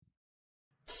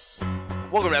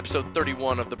Welcome to episode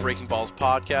 31 of the Breaking Balls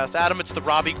podcast. Adam, it's the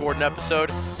Robbie Gordon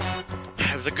episode.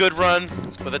 It was a good run,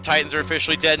 but the Titans are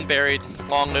officially dead and buried.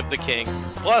 Long live the king.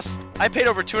 Plus, I paid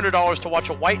over $200 to watch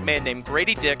a white man named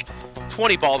Grady Dick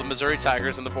 20-ball the Missouri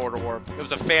Tigers in the border war. It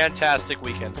was a fantastic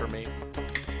weekend for me.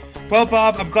 Well,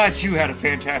 Bob, I'm glad you had a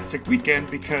fantastic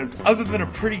weekend because other than a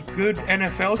pretty good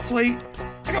NFL slate,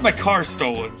 I got my car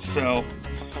stolen, so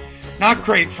not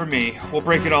great for me. We'll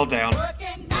break it all down.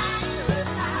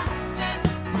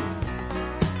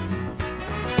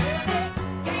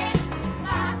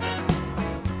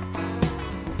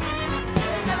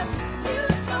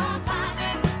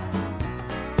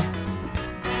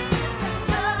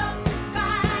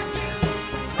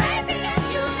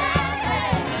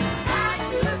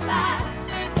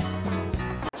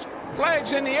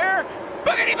 Flags in the air.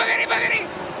 Boogity, boogity, boogity.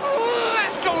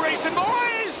 Let's go racing,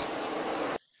 boys.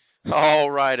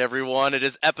 All right, everyone. It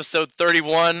is episode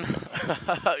 31.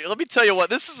 Let me tell you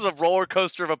what, this is a roller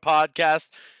coaster of a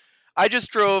podcast. I just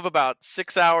drove about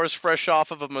 6 hours fresh off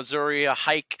of a Missouri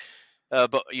hike.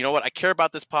 But you know what? I care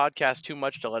about this podcast too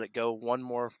much to let it go one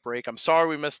more break. I'm sorry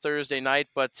we missed Thursday night,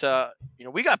 but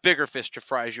we got bigger fish to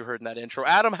fry, as you heard in that intro.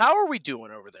 Adam, how are we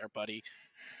doing over there, buddy?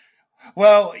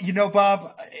 Well,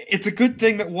 Bob, it's a good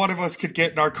thing that one of us could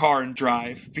get in our car and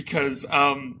drive because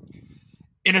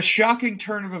in a shocking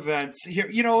turn of events, here,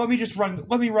 let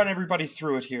me run everybody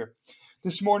through it here.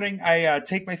 This morning, I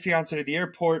take my fiance to the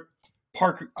airport,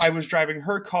 I was driving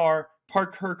her car,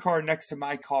 park her car next to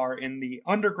my car in the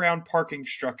underground parking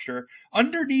structure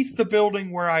underneath the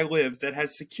building where I live that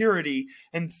has security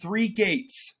and 3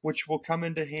 gates, which will come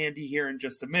into handy here in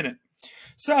just a minute.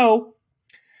 So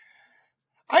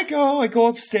I go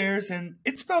upstairs, and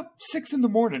it's about 6 in the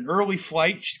morning. Early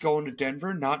flight. She's going to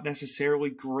Denver. Not necessarily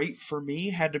great for me.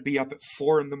 Had to be up at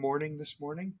 4 in the morning this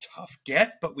morning. Tough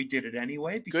get, but we did it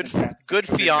anyway. Good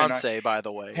fiance, by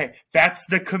the way. Hey, that's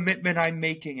the commitment I'm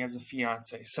making as a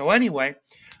fiance. So anyway,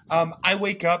 I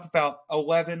wake up about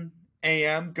 11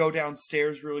 a.m., go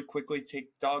downstairs really quickly, take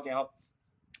the dog out.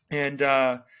 And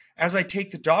as I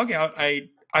take the dog out, I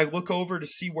look over to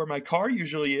see where my car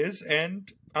usually is,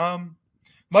 and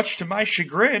much to my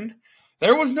chagrin,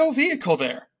 there was no vehicle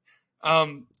there.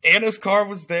 Anna's car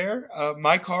was there.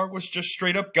 My car was just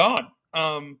straight up gone.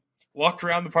 Walked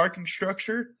around the parking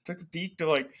structure, took a peek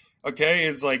to okay,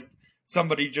 is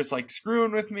somebody just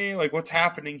screwing with me? What's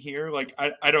happening here?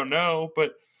 I don't know.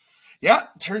 But yeah,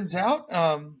 turns out,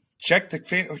 check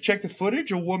the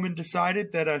footage. A woman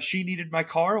decided that she needed my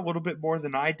car a little bit more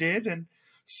than I did, and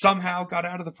somehow got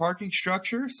out of the parking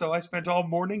structure. So I spent all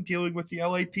morning dealing with the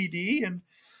LAPD, and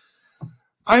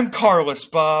I'm carless,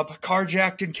 Bob.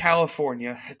 Carjacked in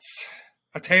California. It's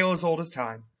a tale as old as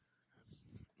time.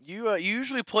 You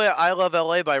usually play I Love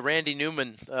LA by Randy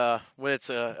Newman when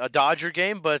it's a Dodger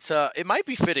game, but it might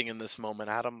be fitting in this moment,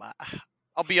 Adam.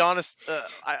 I'll be honest.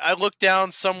 I looked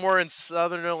down somewhere in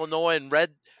southern Illinois and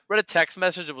read a text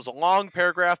message. It was a long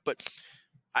paragraph, but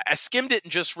I skimmed it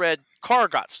and just read, car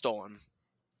got stolen.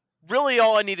 Really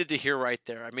all I needed to hear right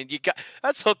there. I mean,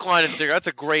 that's hook, line, and sinker. That's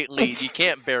a great lead. You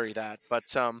can't bury that. But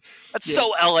that's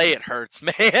so LA it hurts,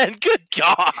 man. Good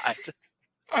God.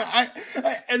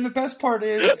 And the best part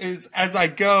is as I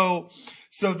go,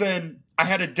 so then I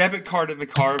had a debit card in the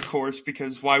car, of course,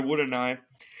 because why wouldn't I?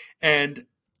 And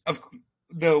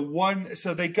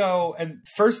so they go, and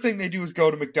first thing they do is go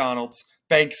to McDonald's.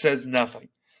 Bank says nothing.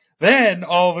 Then,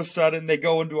 all of a sudden, they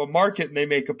go into a market and they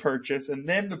make a purchase. And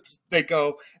then they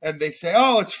go and they say,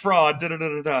 oh, it's fraud,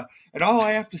 da-da-da-da-da. And all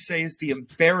I have to say is the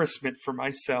embarrassment for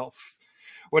myself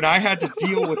when I had to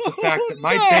deal with the fact that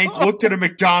my bank looked at a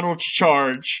McDonald's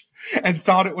charge and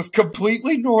thought it was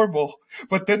completely normal.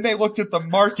 But then they looked at the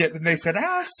market and they said,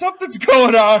 something's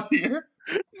going on here.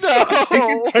 No. So I think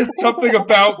it says something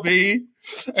about me.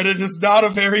 And it is not a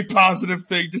very positive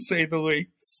thing, to say the least.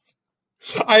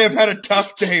 I have had a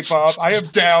tough day, Bob. I am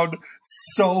down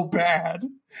so bad.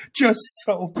 Just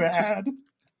so bad.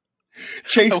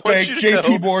 Chase Bank,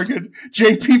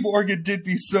 JP Morgan did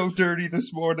me so dirty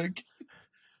this morning.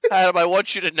 Adam, I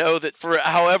want you to know that for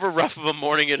however rough of a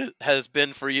morning it has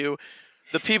been for you,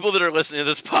 the people that are listening to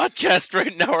this podcast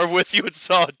right now are with you in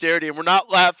solidarity, and we're not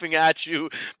laughing at you,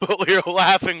 but we're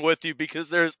laughing with you because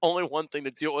there's only one thing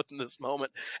to deal with in this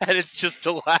moment, and it's just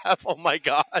to laugh. Oh my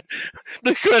God,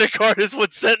 the credit card is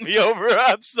what sent me over.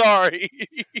 I'm sorry.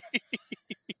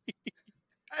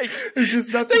 There's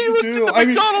just nothing they to looked do. at the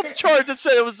McDonald's charts and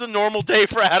said it was a normal day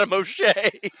for Adam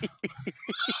O'Shea.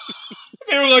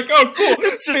 They were like, "Oh, cool,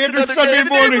 standard Sunday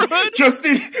morning. Just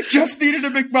needed a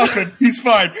McMuffin. He's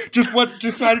fine.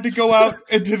 Decided to go out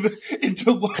into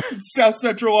South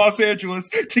Central Los Angeles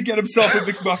to get himself a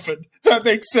McMuffin. That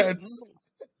makes sense."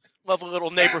 lovely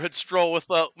little neighborhood stroll with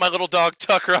my little dog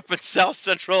Tucker up in South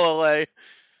Central LA.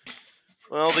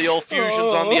 Well, the old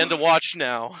Fusion's on the end to watch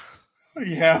now.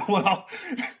 Yeah, well,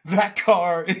 that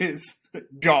car is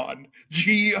gone.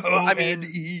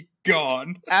 Gone.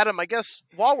 Gone. Adam, I guess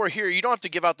while we're here, you don't have to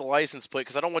give out the license plate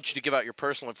because I don't want you to give out your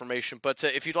personal information. But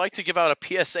if you'd like to give out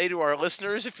a PSA to our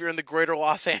listeners, if you're in the greater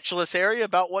Los Angeles area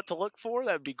about what to look for,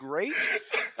 that would be great.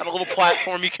 Got a little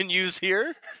platform you can use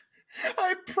here.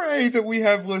 I pray that we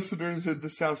have listeners in the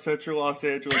South Central Los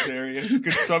Angeles area who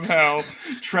could somehow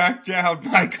track down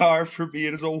my car for me.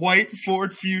 It is a white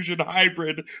Ford Fusion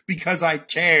hybrid because I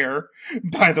care,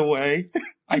 by the way.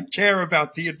 I care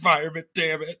about the environment,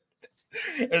 damn it.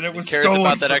 And it was cares stolen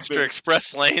about that from extra me.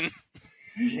 express lane.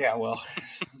 Yeah, well,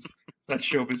 that's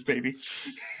showbiz, baby.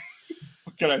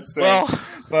 What can I say? Well,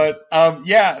 but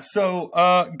yeah, so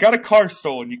got a car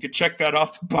stolen. You could check that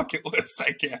off the bucket list,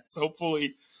 I guess.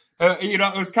 Hopefully,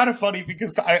 it was kind of funny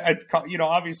because I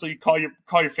obviously you call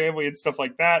your family and stuff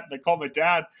like that. And I called my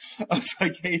dad. I was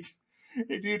like, hey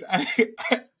dude,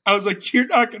 I was like, you're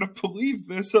not gonna believe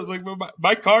this. I was like, well,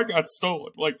 my car got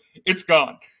stolen. Like, it's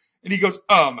gone. And he goes,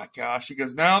 oh my gosh. He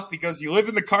goes, no, because you live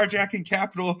in the carjacking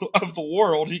capital of the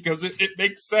world. He goes, it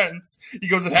makes sense. He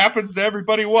goes, it happens to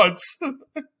everybody once.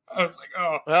 I was like,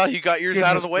 oh. Well, you got yours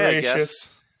out of the way, gracious. I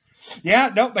guess.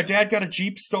 Yeah, no, my dad got a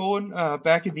Jeep stolen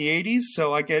back in the 80s.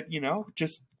 So I get,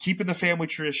 just keeping the family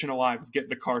tradition alive of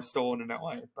getting a car stolen in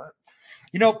LA. But,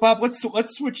 Bob, let's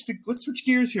switch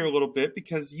gears here a little bit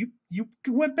because you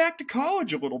went back to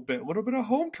college a little bit of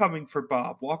homecoming for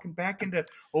Bob, walking back into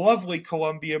lovely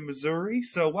Columbia, Missouri.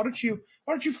 So why don't you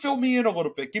fill me in a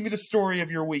little bit? Give me the story of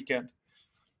your weekend.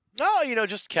 Oh,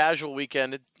 just casual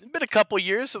weekend. It's been a couple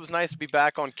years. So it was nice to be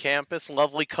back on campus.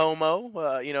 Lovely Como,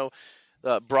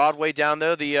 Broadway down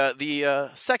there.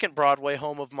 The second Broadway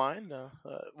home of mine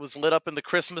was lit up in the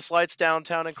Christmas lights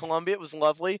downtown in Columbia. It was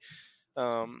lovely.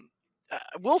 I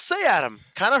will say, Adam,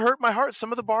 kind of hurt my heart.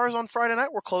 Some of the bars on Friday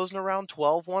night were closing around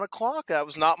 12, 1 o'clock. That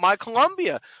was not my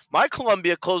Columbia. My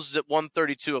Columbia closes at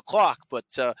 1:30, 2 o'clock. But,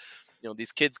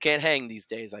 these kids can't hang these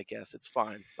days, I guess. It's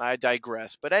fine. I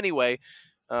digress. But anyway,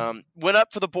 went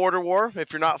up for the border war,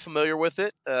 if you're not familiar with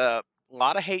it. A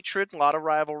lot of hatred, a lot of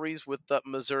rivalries with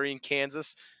Missouri and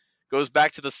Kansas. Goes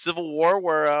back to the Civil War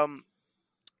where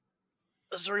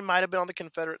Missouri might have been on the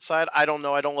Confederate side. I don't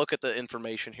know. I don't look at the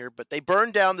information here, but they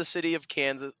burned down the city of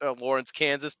Lawrence,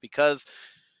 Kansas, because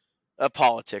of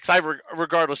politics.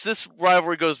 Regardless, this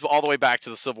rivalry goes all the way back to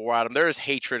the Civil War, Adam. There is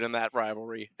hatred in that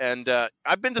rivalry, and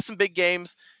I've been to some big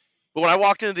games, but when I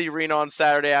walked into the arena on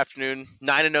Saturday afternoon,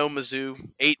 9-0 Mizzou,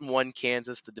 8-1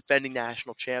 Kansas, the defending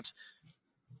national champs,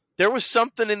 there was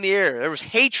something in the air. There was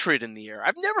hatred in the air.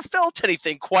 I've never felt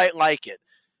anything quite like it.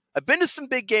 I've been to some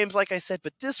big games, like I said,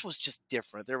 but this was just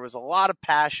different. There was a lot of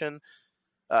passion.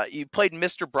 You played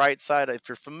Mr. Brightside. If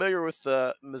you're familiar with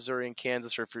Missouri and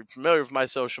Kansas, or if you're familiar with my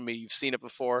social media, you've seen it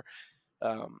before.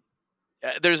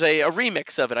 There's a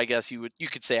remix of it, I guess you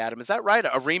could say, Adam. Is that right?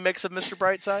 A remix of Mr.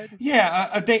 Brightside?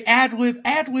 Yeah, they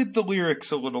ad-lib the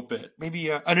lyrics a little bit. Maybe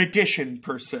an addition,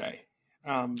 per se.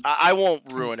 I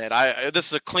won't ruin it. This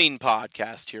is a clean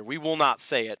podcast here. We will not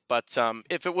say it, but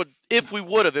if we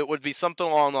would have, it would be something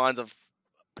along the lines of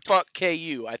 "fuck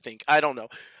KU." I think. I don't know.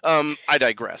 I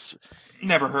digress.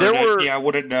 Never heard it. Yeah, I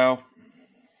wouldn't know.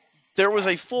 There was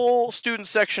a full student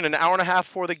section an hour and a half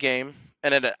before the game,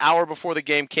 and at an hour before the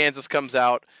game, Kansas comes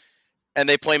out, and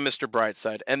they play Mr.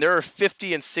 Brightside, and there are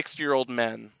 50 and 60-year-old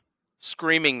men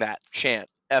screaming that chant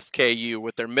 "FKU"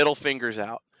 with their middle fingers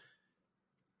out.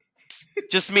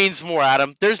 Just means more,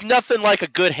 Adam. There's nothing like a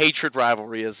good hatred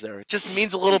rivalry, is there? It just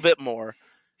means a little bit more.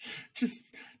 Just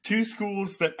two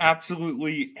schools that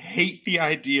absolutely hate the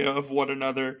idea of one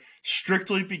another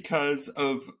strictly because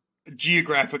of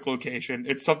geographic location.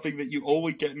 It's something that you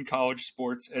only get in college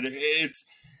sports, and it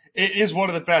is one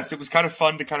of the best. It was kind of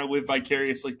fun to kind of live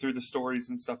vicariously through the stories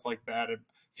and stuff like that. And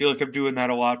I feel like I'm doing that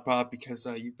a lot, Bob, because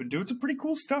you've been doing some pretty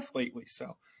cool stuff lately.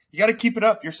 So you got to keep it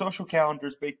up. Your social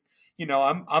calendar's big.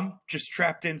 I'm just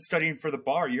trapped in studying for the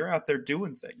bar. You're out there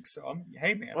doing things. So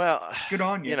hey man, well, good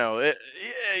on you.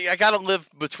 I got to live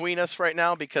between us right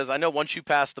now because I know once you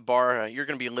pass the bar, you're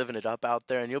going to be living it up out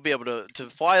there, and you'll be able to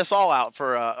fly us all out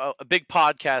for a big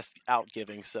podcast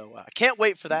outgiving. So I can't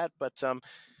wait for that. But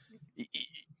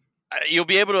you'll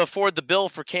be able to afford the bill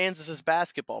for Kansas's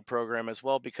basketball program as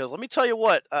well. Because let me tell you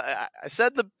what, I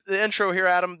said the intro here,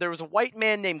 Adam. There was a white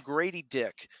man named Grady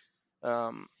Dick.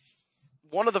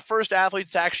 One of the first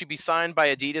athletes to actually be signed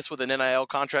by Adidas with an NIL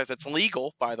contract that's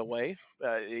legal, by the way.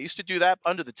 They used to do that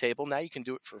under the table. Now you can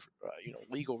do it for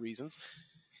legal reasons.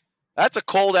 That's a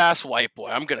cold-ass white boy.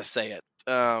 I'm going to say it.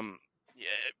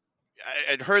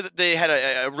 I'd heard that they had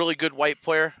a really good white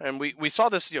player, and we saw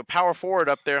this power forward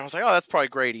up there. I was like, oh, that's probably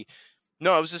Grady.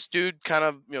 No, it was this dude, kind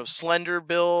of slender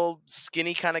build,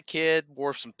 skinny kind of kid,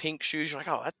 wore some pink shoes. You're like,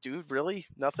 oh, that dude, really?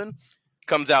 Nothing?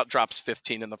 Comes out, drops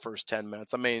 15 in the first 10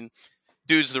 minutes. I mean,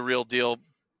 dude's the real deal.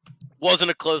 Wasn't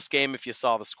a close game if you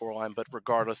saw the scoreline, but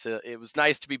regardless, it was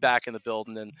nice to be back in the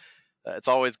building, and it's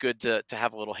always good to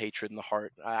have a little hatred in the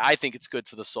heart. I think it's good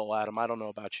for the soul, Adam. I don't know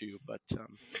about you, but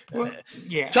well,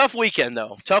 yeah. Tough weekend,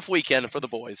 though. Tough weekend for the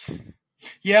boys.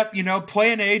 Yep,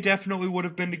 plan A definitely would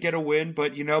have been to get a win,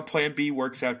 but, plan B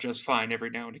works out just fine every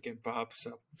now and again, Bob.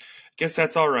 So I guess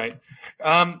that's all right.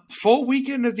 Full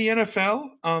weekend of the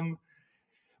NFL.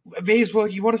 May as well.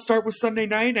 You want to start with Sunday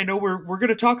night? I know we're going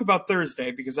to talk about Thursday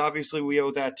because obviously we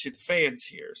owe that to the fans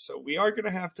here. So we are going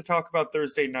to have to talk about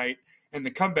Thursday night and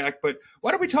the comeback. But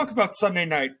why don't we talk about Sunday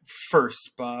night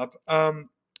first, Bob?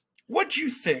 What'd you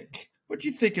think? What'd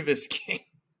you think of this game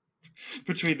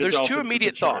between the Dolphins two immediate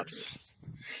and the Chargers? thoughts.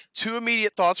 Two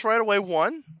immediate thoughts right away.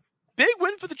 One, big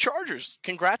win for the Chargers.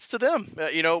 Congrats to them.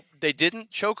 They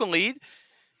didn't choke a lead.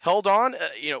 Held on,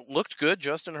 looked good.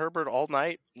 Justin Herbert all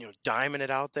night, diming it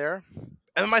out there.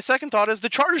 And my second thought is the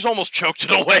Chargers almost choked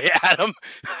it away, Adam.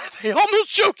 They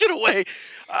almost choked it away.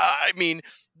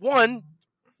 One,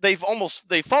 they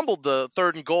fumbled the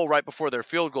 3rd and goal right before their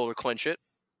field goal to clinch it.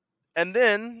 And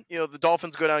then, the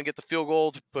Dolphins go down and get the field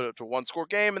goal to put it to a 1-score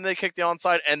game, and they kick the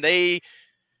onside, and they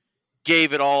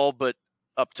gave it all but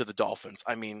up to the Dolphins.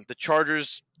 The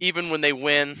Chargers, even when they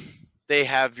win, they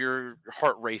have your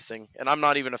heart racing, and I'm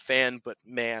not even a fan, but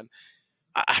man,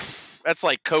 that's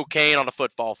like cocaine on a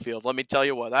football field. Let me tell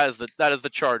you what, that is the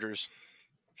Chargers.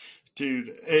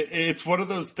 Dude, it's one of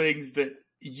those things that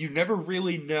you never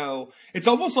really know. It's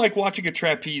almost like watching a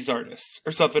trapeze artist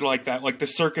or something like that, like the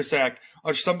circus act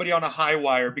or somebody on a high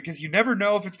wire, because you never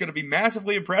know if it's going to be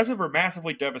massively impressive or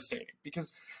massively devastating,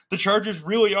 because the Chargers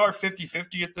really are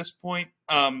 50-50 at this point.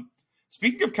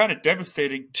 Speaking of kind of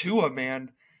devastating, Tua,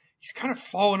 man, he's kind of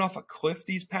fallen off a cliff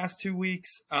these past 2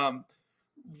 weeks.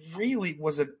 Really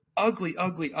was an ugly,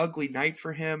 ugly, ugly night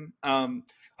for him.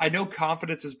 I know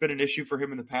confidence has been an issue for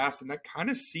him in the past, and that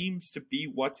kind of seems to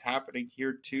be what's happening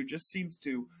here too. Just seems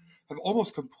to have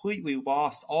almost completely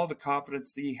lost all the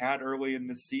confidence that he had early in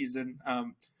this season.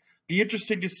 Be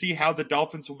interesting to see how the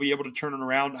Dolphins will be able to turn it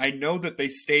around. I know that they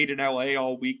stayed in LA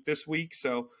all week this week,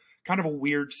 so kind of a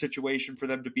weird situation for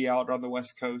them to be out on the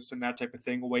West Coast and that type of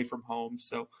thing, away from home.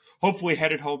 So hopefully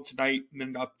headed home tonight and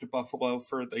then up to Buffalo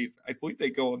I believe they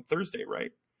go on Thursday,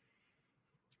 right?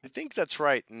 I think that's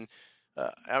right. And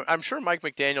I'm sure Mike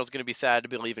McDaniel is going to be sad to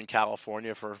be leaving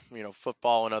California for,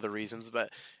 football and other reasons.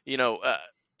 But,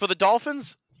 for the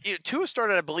Dolphins, Tua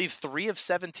started, I believe, 3 of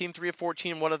 17, 3 of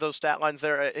 14, one of those stat lines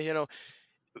there.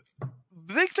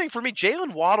 Big thing for me,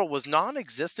 Jalen Waddle was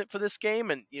non-existent for this game.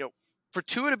 And, for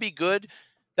Tua to be good,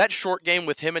 that short game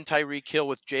with him and Tyreek Hill,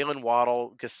 with Jalen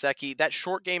Waddle, Gesicki, that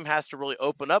short game has to really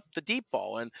open up the deep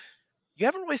ball. And you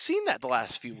haven't really seen that the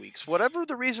last few weeks. Whatever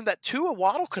the reason, that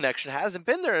Tua-Waddle connection hasn't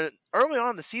been there. Early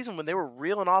on in the season when they were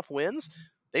reeling off wins,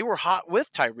 they were hot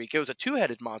with Tyreek. It was a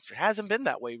two-headed monster. It hasn't been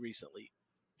that way recently.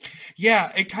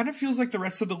 Yeah, it kind of feels like the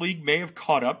rest of the league may have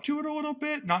caught up to it a little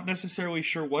bit. Not necessarily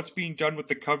sure what's being done with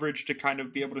the coverage to kind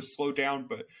of be able to slow down,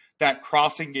 but that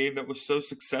crossing game that was so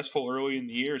successful early in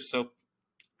the year. So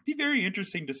it'd be very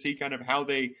interesting to see kind of how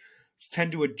they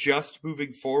tend to adjust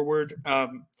moving forward.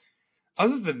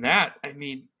 Other than that,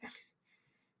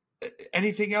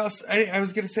 anything else? I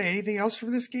was going to say, anything else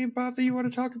from this game, Bob, that you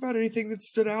want to talk about? Anything that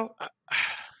stood out?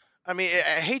 I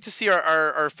hate to see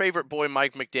our favorite boy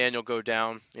Mike McDaniel go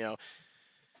down.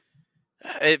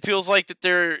 It feels like that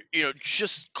they're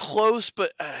just close,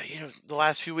 but the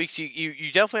last few weeks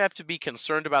you definitely have to be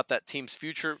concerned about that team's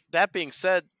future. That being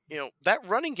said, that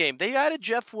running game, they added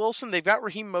Jeff Wilson, they've got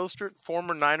Raheem Mostert,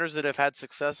 former Niners that have had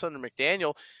success under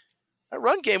McDaniel. That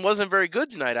run game wasn't very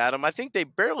good tonight, Adam. I think they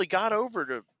barely got over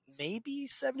to maybe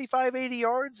 75, 80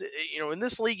 yards. In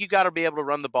this league, you got to be able to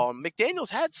run the ball. And McDaniel's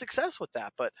had success with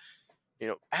that. But,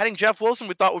 adding Jeff Wilson,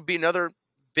 we thought would be another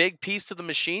big piece to the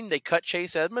machine. They cut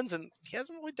Chase Edmonds, and he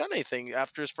hasn't really done anything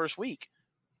after his first week.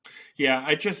 Yeah,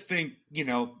 I just think,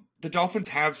 the Dolphins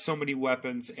have so many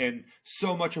weapons, and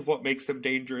so much of what makes them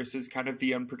dangerous is kind of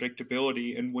the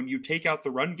unpredictability. And when you take out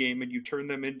the run game and you turn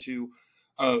them into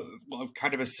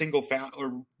kind of a single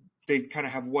or they kind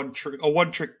of have a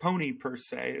one-trick pony, per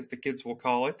se, as the kids will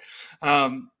call it.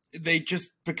 They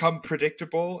just become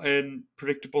predictable, and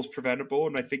predictable is preventable.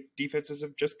 And I think defenses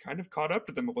have just kind of caught up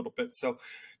to them a little bit. So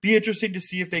be interesting to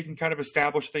see if they can kind of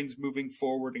establish things moving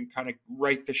forward and kind of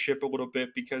right the ship a little bit,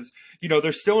 because,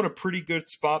 they're still in a pretty good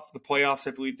spot for the playoffs.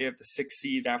 I believe they have the 6th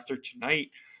seed after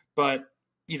tonight. But,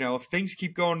 if things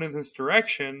keep going in this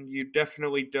direction, you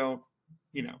definitely don't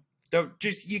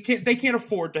they can't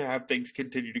afford to have things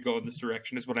continue to go in this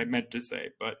direction is what I meant to say.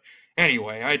 But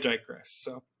anyway, I digress.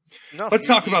 So No, let's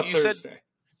talk about you Thursday.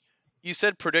 You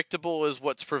said predictable is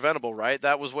what's preventable, right?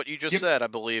 That was what you just said, I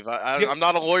believe. Yep. I'm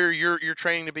not a lawyer. You're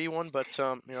training to be one, but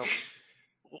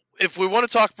if we want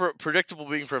to talk predictable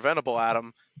being preventable,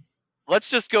 Adam, let's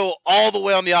just go all the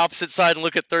way on the opposite side and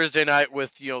look at Thursday night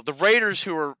with the Raiders,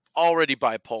 who are already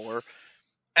bipolar,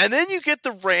 and then you get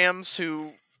the Rams,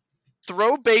 who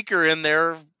throw Baker in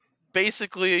there,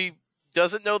 basically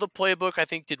doesn't know the playbook. I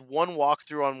think did one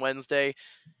walkthrough on Wednesday.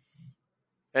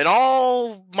 And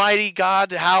almighty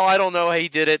God, how I don't know how he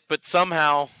did it, but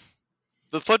somehow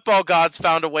the football gods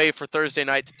found a way for Thursday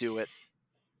night to do it.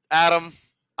 Adam,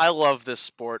 I love this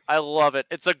sport. I love it.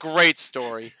 It's a great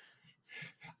story.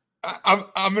 I'm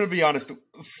going to be honest.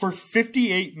 For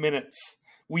 58 minutes,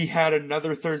 we had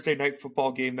another Thursday night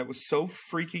football game that was so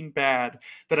freaking bad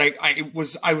that I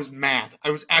was mad. I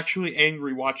was actually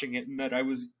angry watching it, and that I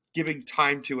was giving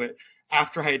time to it.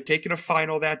 After I had taken a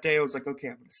final that day, I was like, okay,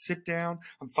 I'm going to sit down.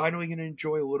 I'm finally going to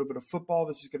enjoy a little bit of football.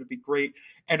 This is going to be great.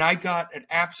 And I got an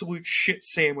absolute shit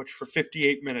sandwich for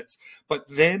 58 minutes. But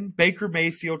then Baker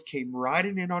Mayfield came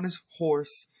riding in on his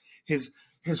horse, his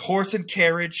horse and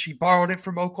carriage. He borrowed it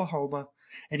from Oklahoma.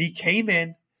 And he came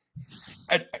in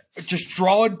just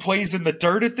drawing plays in the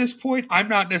dirt at this point. I'm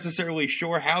not necessarily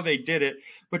sure how they did it,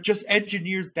 but just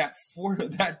engineers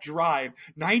that drive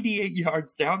 98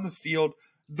 yards down the field.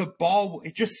 The ball,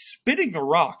 it just spinning the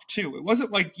rock too. It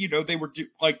wasn't like they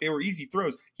were easy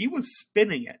throws. He was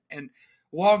spinning it, and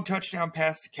long touchdown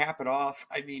pass to cap it off.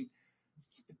 I mean,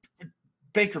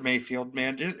 Baker Mayfield,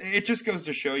 man, it just goes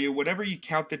to show you, whenever you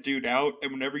count the dude out,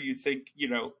 and whenever you think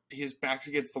his back's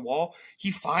against the wall, he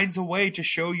finds a way to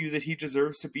show you that he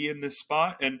deserves to be in this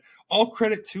spot. And all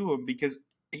credit to him, because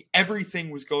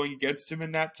everything was going against him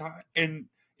in that time,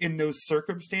 in those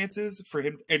circumstances for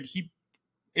him, and he,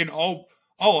 in all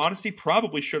honesty,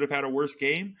 probably should have had a worse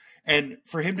game. And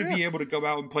for him to be able to go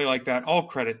out and play like that, all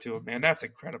credit to him, man. That's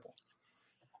incredible.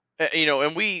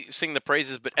 And we sing the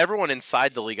praises, but everyone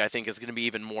inside the league, I think, is going to be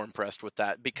even more impressed with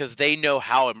that, because they know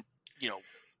how,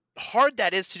 hard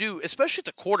that is to do, especially at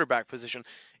the quarterback position.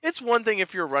 It's one thing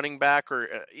if you're a running back or,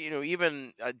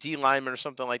 even a D lineman or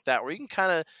something like that, where you can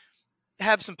kind of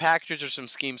have some packages or some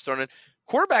schemes thrown in.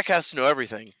 Quarterback has to know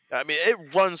everything. I mean,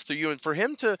 it runs through you. And for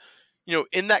him to,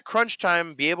 in that crunch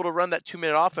time, be able to run that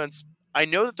 2-minute offense. I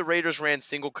know that the Raiders ran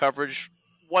single coverage.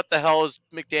 What the hell is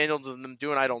McDaniels and them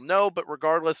doing? I don't know. But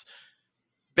regardless,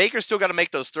 Baker's still got to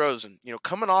make those throws. And,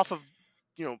 coming off of,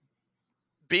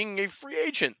 being a free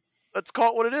agent, let's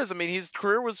call it what it is. I mean, his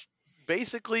career was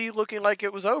basically looking like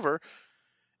it was over.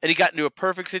 And he got into a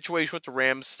perfect situation with the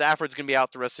Rams. Stafford's going to be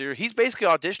out the rest of the year. He's basically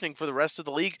auditioning for the rest of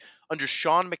the league under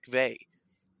Sean McVay.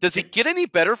 Does it get any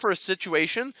better for a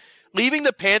situation? Leaving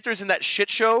the Panthers in that shit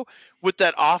show with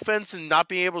that offense and not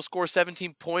being able to score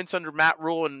 17 points under Matt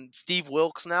Rule and Steve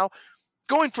Wilkes now.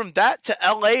 Going from that to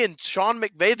LA and Sean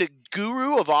McVay, the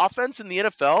guru of offense in the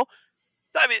NFL.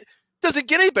 I mean, doesn't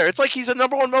get any better. It's like he's a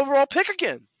number one overall pick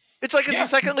again. It's like it's a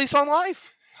second lease on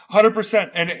life.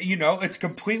 100%. And, it's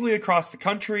completely across the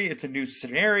country. It's a new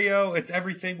scenario. It's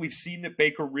everything. We've seen that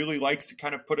Baker really likes to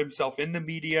kind of put himself in the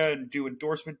media and do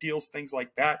endorsement deals, things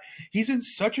like that. He's in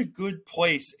such a good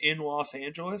place in Los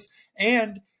Angeles.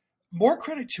 And more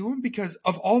credit to him, because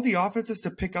of all the offenses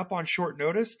to pick up on short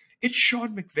notice, it's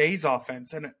Sean McVay's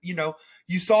offense. And,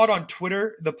 you saw it on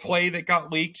Twitter, the play that got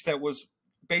leaked that was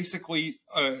basically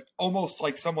almost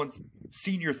like someone's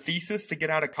senior thesis to get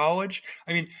out of college.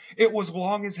 I mean, it was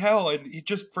long as hell, and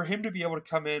just for him to be able to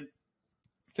come in,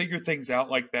 figure things out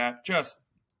like that, just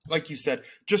like you said,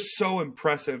 just so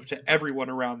impressive to everyone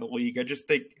around the league. I just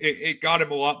think it got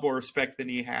him a lot more respect than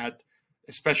he had,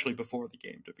 especially before the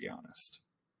game, to be honest.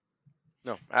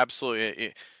 No,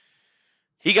 absolutely.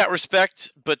 He got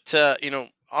respect, but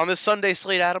on this Sunday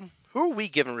slate, Adam, who are we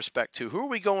giving respect to? Who are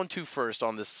we going to first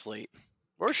on this slate?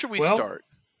 Where should we start?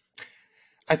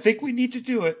 I think we need to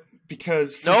do it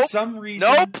because for some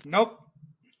reason... Nope.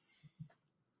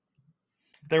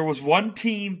 There was one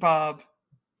team, Bob.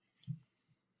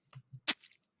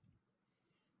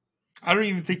 I don't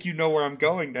even think you know where I'm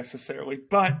going necessarily,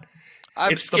 but...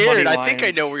 I'm scared. I think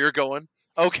I know where you're going.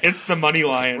 Okay. It's the Money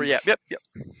Lions. Yep.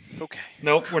 Okay.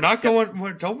 Nope, we're not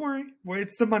going... Don't worry.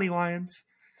 It's the Money Lions.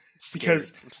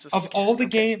 Because of all the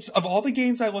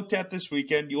games I looked at this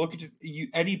weekend, you look at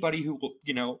anybody who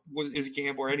is a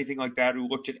gambler or anything like that who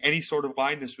looked at any sort of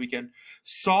line this weekend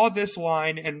saw this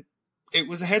line, and it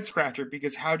was a head scratcher,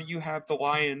 because how do you have the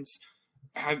Lions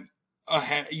have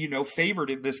favored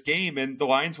in this game, and the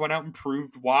Lions went out and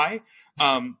proved why.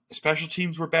 Special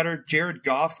teams were better. Jared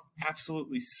Goff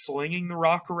absolutely slinging the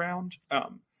rock around.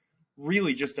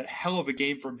 Really just a hell of a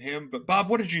game from him. But Bob,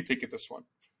 what did you think of this one?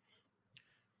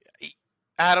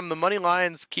 Adam, the money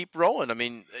lines keep rolling. I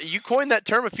mean, you coined that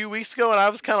term a few weeks ago, and I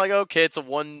was kind of like, okay, it's a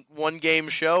one game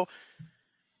show.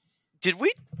 Did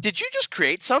you just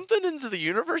create something into the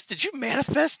universe? Did you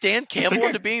manifest Dan Campbell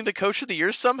into being the coach of the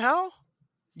year somehow?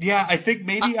 Yeah, I think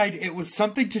maybe it was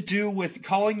something to do with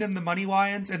calling them the Money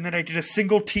Lions, and then I did a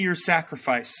single tear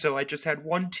sacrifice. So I just had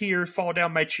one tear fall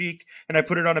down my cheek, and I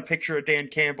put it on a picture of Dan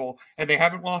Campbell, and they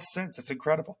haven't lost since. It's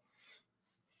incredible.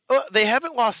 Well, they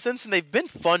haven't lost since, and they've been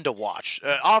fun to watch.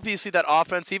 Obviously, that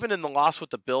offense, even in the loss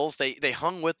with the Bills, they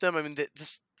hung with them. I mean,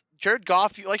 Jared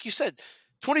Goff, like you said,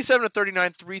 27 to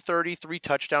 39, 330, 3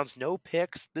 touchdowns, no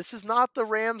picks. This is not the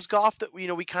Rams Goff that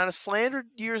we kind of slandered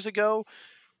years ago.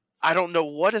 I don't know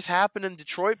what has happened in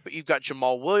Detroit, but you've got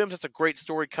Jamal Williams. That's a great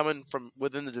story coming from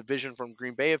within the division from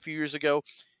Green Bay a few years ago.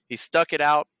 He stuck it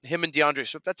out. Him and DeAndre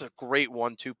Swift, that's a great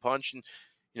 1-2 punch. And,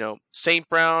 St.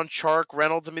 Brown, Chark,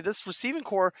 Reynolds. I mean, this receiving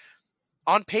core,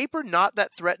 on paper, not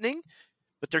that threatening,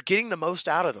 but they're getting the most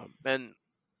out of them. And,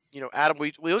 Adam,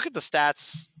 we look at the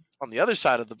stats on the other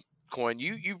side of the coin.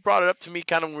 You brought it up to me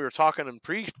kind of when we were talking in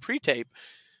pre-tape.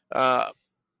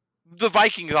 The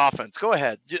Vikings offense. Go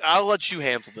ahead. I'll let you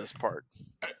handle this part.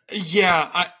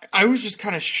 Yeah, I was just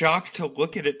kind of shocked to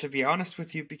look at it, to be honest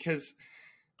with you, because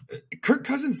Kirk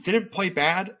Cousins didn't play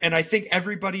bad, and I think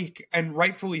everybody, and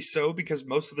rightfully so, because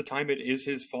most of the time it is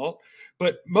his fault,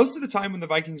 but most of the time when the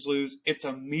Vikings lose, it's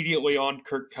immediately on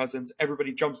Kirk Cousins.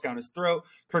 Everybody jumps down his throat.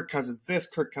 Kirk Cousins this,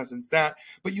 Kirk Cousins that.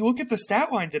 But you look at the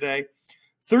stat line today,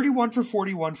 31 for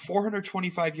 41,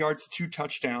 425 yards, 2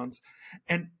 touchdowns,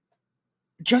 and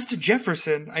Justin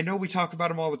Jefferson, I know we talk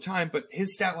about him all the time, but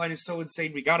his stat line is so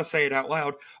insane, we got to say it out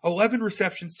loud. 11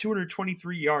 receptions,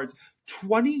 223 yards,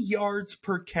 20 yards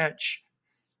per catch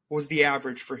was the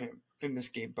average for him in this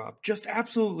game, Bob. Just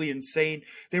absolutely insane.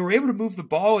 They were able to move the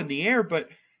ball in the air, but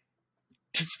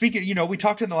to speak of, we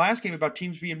talked in the last game about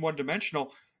teams being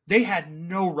one-dimensional. They had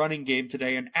no running game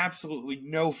today and absolutely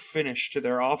no finish to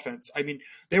their offense. I mean,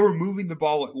 they were moving the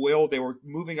ball at will. They were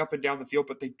moving up and down the field,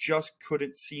 but they just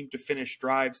couldn't seem to finish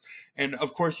drives. And,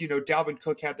 of course, Dalvin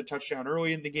Cook had the touchdown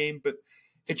early in the game, but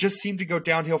it just seemed to go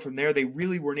downhill from there. They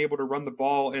really weren't able to run the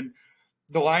ball, and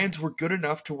the Lions were good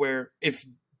enough to where if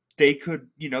they could,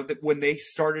 that when they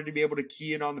started to be able to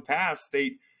key in on the pass,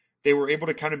 they were able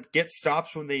to kind of get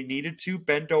stops when they needed to,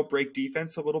 bend, don't break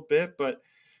defense a little bit, but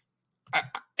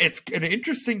it's an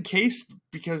interesting case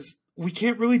because we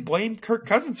can't really blame Kirk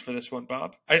Cousins for this one,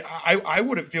 Bob. I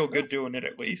wouldn't feel good doing it,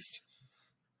 at least.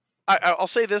 I'll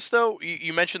say this, though.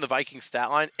 You mentioned the Vikings stat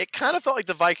line. It kind of felt like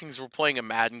the Vikings were playing a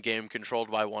Madden game controlled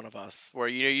by one of us, where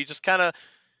you just kind of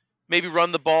maybe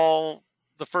run the ball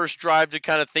the first drive to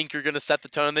kind of think you're going to set the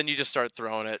tone, and then you just start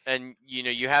throwing it. And,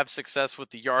 you have success with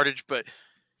the yardage, but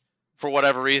for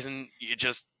whatever reason, you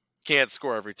just can't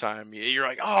score every time. You're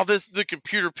like, the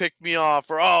computer picked me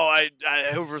off, or I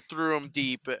overthrew him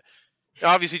deep.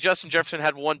 Obviously, Justin Jefferson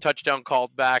had one touchdown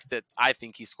called back that I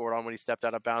think he scored on when he stepped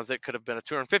out of bounds. It could have been a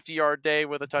 250-yard day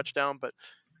with a touchdown, but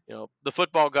the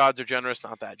football gods are generous,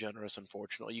 not that generous,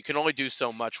 unfortunately. You can only do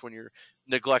so much when you're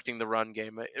neglecting the run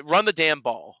game. Run the damn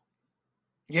ball.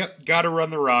 Yep, got to run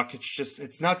the rock.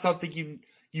 It's not something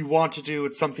you want to do.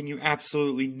 It's something you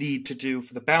absolutely need to do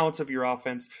for the balance of your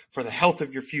offense, for the health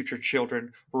of your future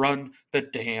children. Run the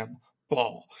damn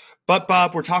ball. But,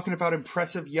 Bob, we're talking about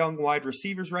impressive young wide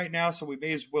receivers right now, so we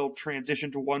may as well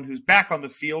transition to one who's back on the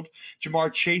field.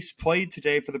 Jamar Chase played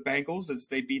today for the Bengals as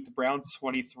they beat the Browns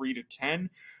 23-10.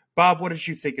 Bob, what did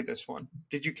you think of this one?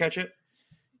 Did you catch it?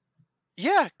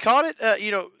 Yeah, caught it.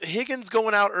 Higgins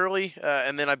going out early,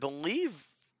 and then I believe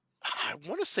I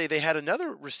want to say they had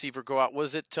another receiver go out.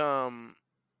 Was it oh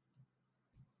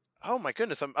my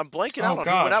goodness, I'm blanking out on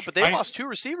who went out, but they lost 2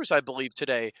 receivers, I believe,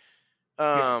 today.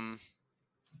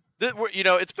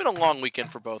 It's been a long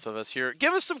weekend for both of us here.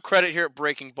 Give us some credit here at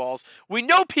Breaking Balls. We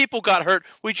know people got hurt.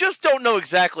 We just don't know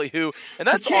exactly who, and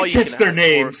that's all you can ask their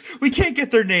names. We can't get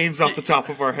their names off the top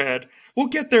of our head. We'll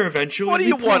get there eventually. What do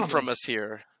you want from us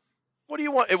here? What do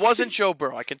you want? It wasn't Joe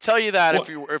Burrow. I can tell you that if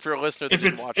you're a listener that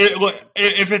didn't watch it.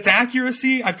 If it's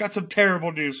accuracy, I've got some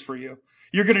terrible news for you.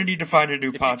 You're going to need to find a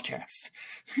new podcast.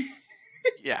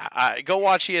 Yeah, go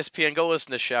watch ESPN, go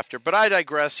listen to Schefter. But I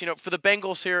digress. For the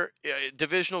Bengals here,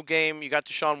 divisional game, you got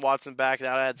Deshaun Watson back.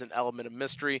 That adds an element of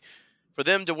mystery. For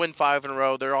them to win 5 in a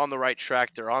row, they're on the right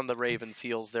track. They're on the Ravens'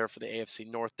 heels there for the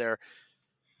AFC North there.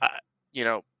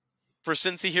 For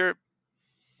Cincy here,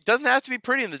 doesn't have to be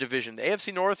pretty in the division. The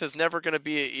AFC North is never going to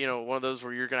be, one of those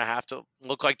where you're going to have to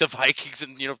look like the Vikings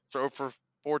and, throw for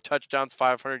 4 touchdowns,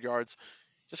 500 yards.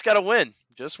 Just got to win.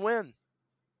 Just win.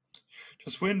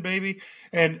 Just win, baby.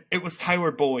 And it was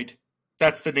Tyler Boyd.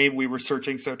 That's the name we were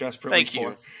searching so desperately for. Thank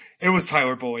you. It was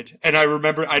Tyler Boyd. And I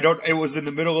remember, it was in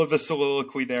the middle of the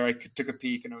soliloquy there. I took a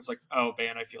peek and I was like, oh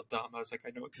man, I feel dumb. I was like,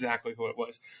 I know exactly who it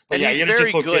was. But and yeah, he's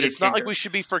very good. It's not like we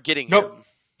should be forgetting him.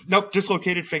 Nope,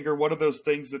 dislocated finger. One of those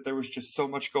things that there was just so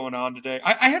much going on today.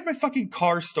 I had my fucking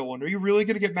car stolen. Are you really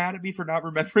going to get mad at me for not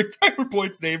remembering Tyler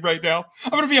Boyd's name right now?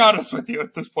 I'm going to be honest with you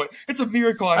at this point. It's a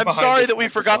miracle I'm sorry that we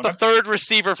forgot the third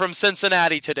receiver from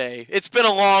Cincinnati today. It's been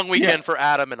a long weekend for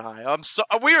Adam and I.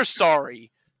 We are sorry.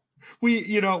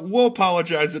 We'll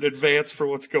apologize in advance for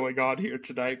what's going on here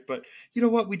tonight. But you know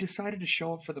what? We decided to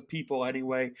show up for the people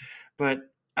anyway. But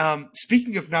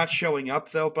speaking of not showing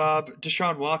up, though, Bob,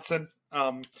 Deshaun Watson,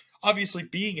 obviously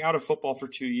being out of football for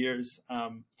 2 years,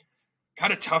 kind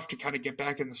of tough to kind of get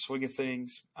back in the swing of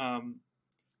things.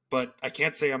 But I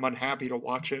can't say I'm unhappy to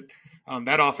watch it.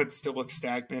 That offense still looks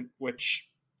stagnant, which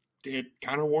it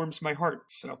kind of warms my heart.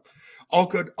 So all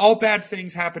good, all bad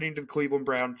things happening to the Cleveland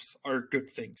Browns are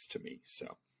good things to me.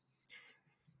 So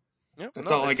that's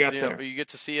all I got there. You get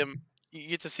to see him. You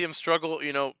get to see him struggle,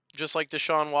 just like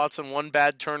Deshaun Watson, one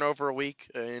bad turnover a week.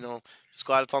 Just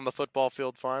glad it's on the football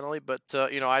field finally. But,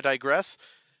 I digress.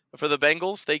 For the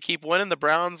Bengals, they keep winning. The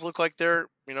Browns look like they're,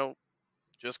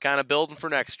 just kind of building for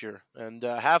next year. And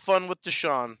have fun with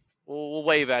Deshaun. We'll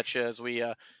wave at you as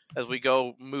we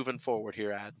go moving forward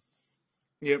here, Ad.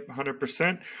 Yep,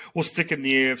 100%. We'll stick in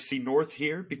the AFC North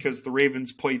here because the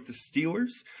Ravens played the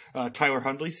Steelers. Tyler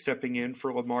Huntley stepping in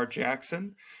for Lamar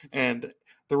Jackson. And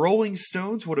the Rolling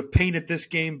Stones would have painted this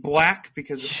game black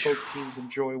because both teams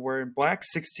enjoy wearing black,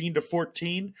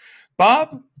 16-14.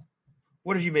 Bob,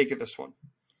 what did you make of this one?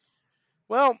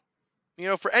 Well,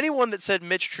 for anyone that said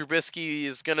Mitch Trubisky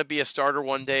is going to be a starter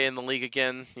one day in the league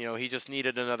again, he just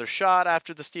needed another shot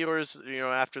after the Steelers,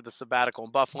 after the sabbatical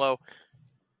in Buffalo.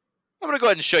 I'm going to go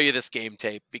ahead and show you this game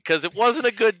tape because it wasn't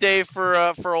a good day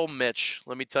for old Mitch.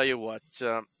 Let me tell you what.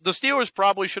 The Steelers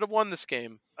probably should have won this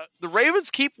game. The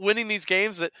Ravens keep winning these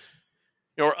games that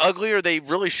are ugly or they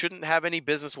really shouldn't have any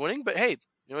business winning. But, hey,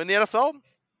 in the NFL,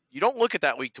 you don't look at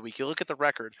that week to week. You look at the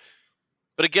record.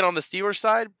 But, again, on the Steelers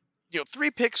side, 3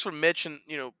 picks from Mitch and,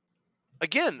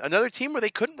 again, another team where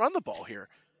they couldn't run the ball here.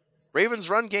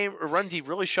 Ravens run D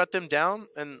really shut them down,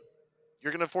 and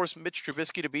you're going to force Mitch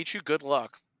Trubisky to beat you. Good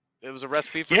luck. It was a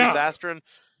recipe for disaster, and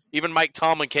even Mike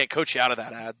Tomlin can't coach you out of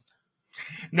that, Ad.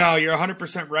 No, you're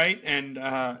 100% right, and,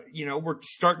 we're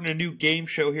starting a new game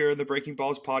show here in the Breaking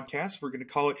Balls podcast. We're going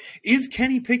to call it, Is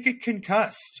Kenny Pickett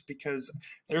Concussed? Because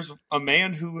there's a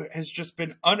man who has just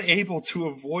been unable to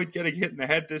avoid getting hit in the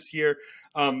head this year.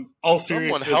 All seriousness.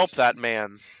 Someone help that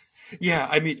man. Yeah,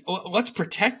 I mean, let's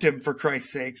protect him for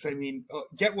Christ's sakes. I mean,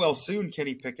 get well soon,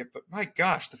 Kenny Pickett, but my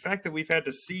gosh, the fact that we've had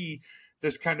to see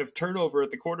this kind of turnover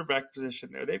at the quarterback position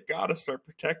there, they've got to start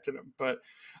protecting him. But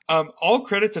all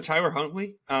credit to Tyler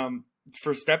Huntley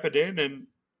for stepping in and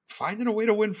finding a way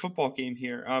to win football game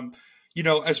here.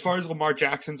 As far as Lamar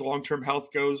Jackson's long-term health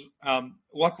goes,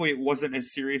 luckily it wasn't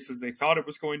as serious as they thought it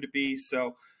was going to be.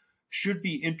 So should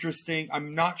be interesting.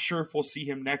 I'm not sure if we'll see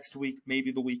him next week,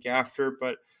 maybe the week after,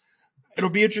 but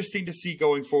it'll be interesting to see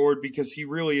going forward because he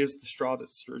really is the straw that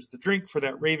stirs the drink for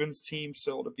that Ravens team.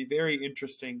 So it'll be very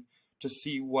interesting to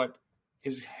see what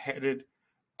is headed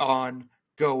on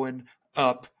going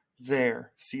up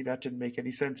there. See, that didn't make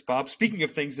any sense, Bob. Speaking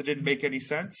of things that didn't make any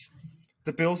sense,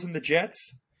 the Bills and the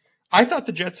Jets. I thought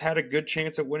the Jets had a good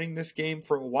chance at winning this game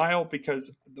for a while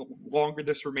because the longer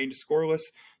this remained scoreless,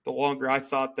 the longer I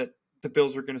thought that the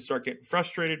Bills were going to start getting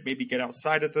frustrated, maybe get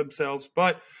outside of themselves.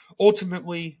 But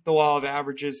ultimately, the law of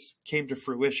averages came to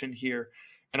fruition here.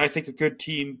 And I think a good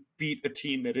team beat a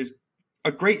team that is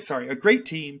a great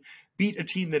team beat a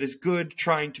team that is good,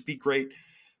 trying to be great.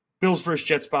 Bills versus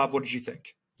Jets, Bob, what did you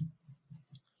think?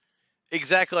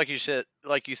 Exactly like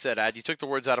you said, Ad. You took the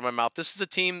words out of my mouth. This is a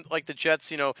team like the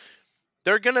Jets,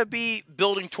 they're going to be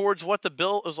building towards what the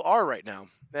Bills are right now.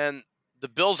 And the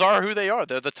Bills are who they are.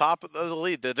 They're the top of the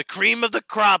league. They're the cream of the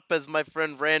crop, as my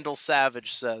friend Randall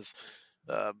Savage says.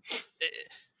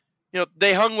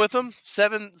 They hung with them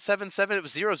 7-7. It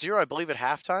was 0-0, I believe, at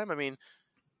halftime. I mean,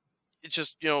 it's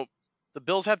just, the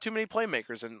Bills have too many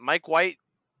playmakers, and Mike White.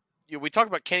 We talk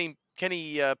about Kenny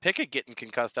Pickett getting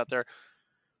concussed out there.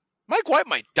 Mike White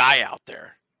might die out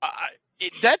there.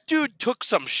 That dude took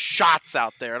some shots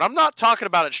out there, and I'm not talking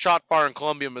about at Shot Bar in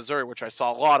Columbia, Missouri, which I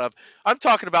saw a lot of. I'm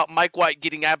talking about Mike White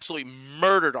getting absolutely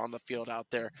murdered on the field out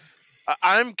there.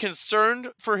 I'm concerned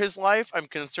for his life. I'm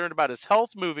concerned about his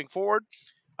health moving forward.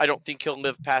 I don't think he'll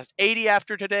live past 80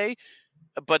 after today.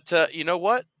 But you know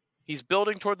what? He's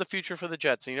building toward the future for the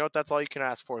Jets. And you know what? That's all you can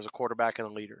ask for as a quarterback and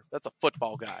a leader. That's a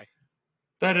football guy.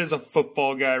 That is a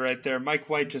football guy right there. Mike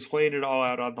White just laying it all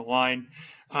out on the line.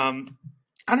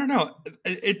 I don't know.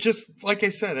 It just, like I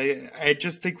said, I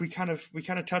just think we kind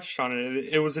of touched on it.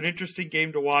 It was an interesting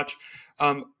game to watch.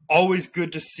 Always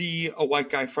good to see a white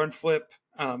guy front flip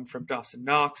from Dawson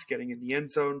Knox getting in the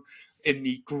end zone in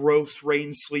the gross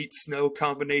rain, sleet, snow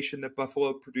combination that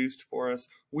Buffalo produced for us.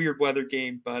 Weird weather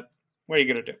game, but what are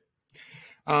you going to do?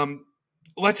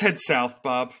 Let's head south,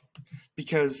 Bob,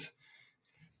 because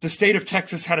the state of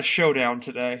Texas had a showdown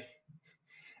today.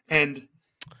 And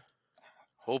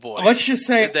oh boy, let's just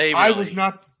say really? I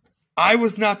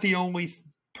was not the only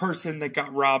person that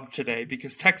got robbed today,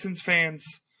 because Texans fans,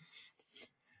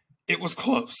 it was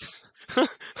close.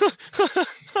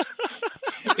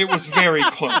 It was very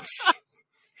close.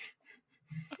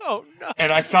 Oh no.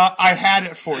 And I thought I had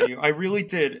it for you. I really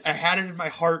did. I had it in my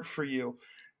heart for you,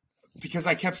 because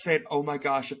I kept saying, oh my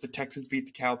gosh, if the Texans beat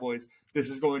the Cowboys, this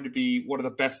is going to be one of the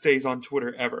best days on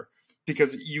Twitter ever.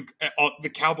 Because the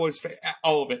Cowboys,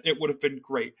 all of it, it would have been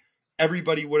great.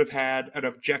 Everybody would have had an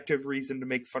objective reason to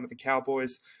make fun of the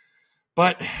Cowboys.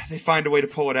 But they find a way to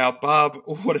pull it out. Bob,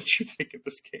 what did you think of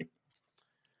this game?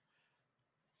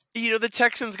 You know, the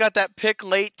Texans got that pick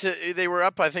late. They were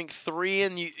up, I think, 3,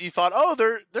 and you thought, oh,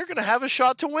 they're going to have a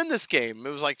shot to win this game. It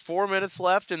was like 4 minutes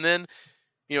left, and then,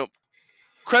 you know,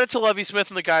 credit to Lovie Smith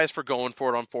and the guys for going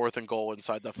for it on 4th and goal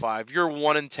inside the 5. You're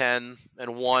 1-10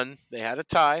 and 1. They had a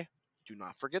tie. Do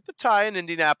not forget the tie in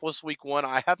Indianapolis week 1.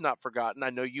 I have not forgotten. I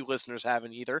know you listeners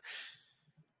haven't either.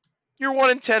 You're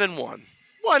 1-10 and 1.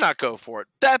 Why not go for it?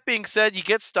 That being said, you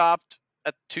get stopped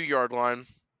at the 2-yard line.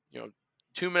 You know,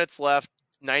 2 minutes left,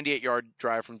 98-yard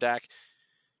drive from Dak.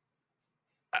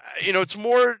 You know, it's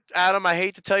more, Adam, I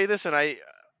hate to tell you this, and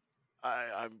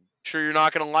I'm sure you're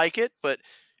not going to like it, but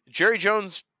Jerry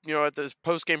Jones, you know, at the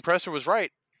post-game presser was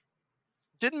right.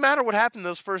 Didn't matter what happened in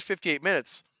those first 58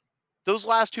 minutes. Those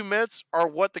last 2 minutes are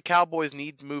what the Cowboys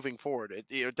need moving forward.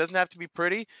 It doesn't have to be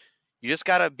pretty. You just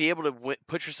got to be able to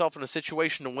put yourself in a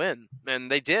situation to win, and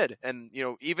they did. And, you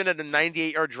know, even at a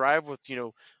 98-yard drive with, you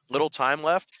know, little time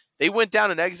left, they went down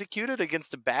and executed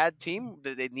against a bad team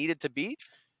that they needed to beat.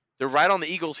 They're right on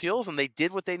the Eagles' heels, and they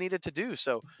did what they needed to do.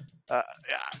 So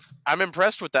I'm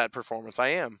impressed with that performance. I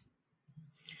am.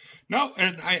 No,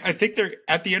 and I think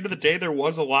at the end of the day, there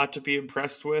was a lot to be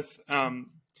impressed with.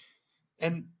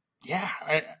 And yeah,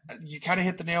 you kind of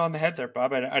hit the nail on the head there,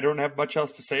 Bob. I don't have much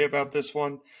else to say about this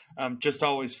one. Just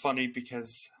always funny,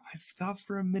 because I thought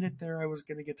for a minute there I was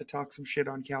going to get to talk some shit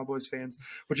on Cowboys fans,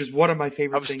 which is one of my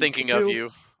favorite things. I was thinking of you.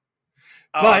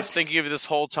 But, I was thinking of you this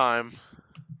whole time.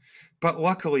 But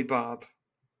luckily, Bob,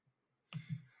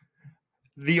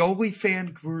 the only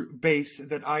fan base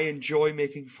that I enjoy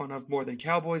making fun of more than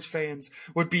Cowboys fans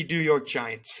would be New York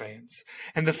Giants fans.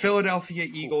 And the Philadelphia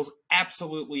Eagles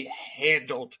absolutely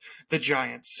handled the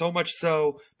Giants, so much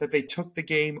so that they took the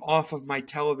game off of my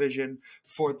television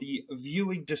for the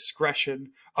viewing discretion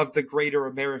of the greater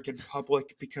American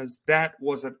public, because that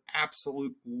was an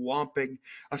absolute whomping,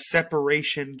 a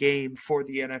separation game for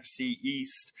the NFC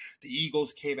East. The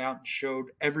Eagles came out and showed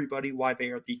everybody why they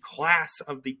are the class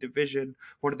of the division,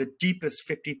 one of the deepest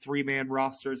 53-man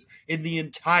rosters in the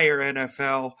entire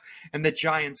NFL, and the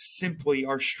Giants simply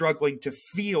are struggling to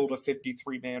field a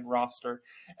 53-man roster,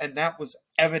 and that was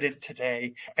evident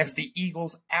today as the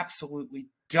Eagles absolutely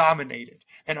dominated,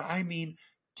 and I mean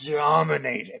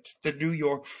dominated, the New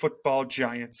York Football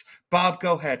Giants. Bob,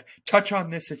 go ahead. Touch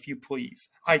on this if you please.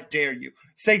 I dare you.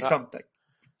 Say something.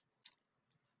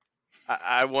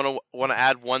 I want to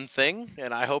add one thing,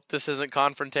 and I hope this isn't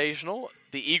confrontational.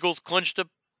 The Eagles clinched a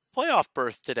playoff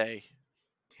berth today.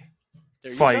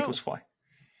 There you Fly, go. Eagles, fly.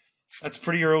 That's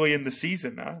pretty early in the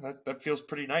season, huh? That feels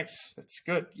pretty nice. That's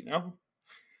good, you know?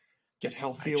 Get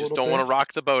healthy a little bit. I just don't want to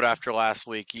rock the boat after last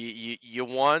week. You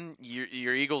won.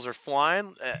 Your Eagles are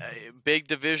flying. Big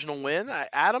divisional win.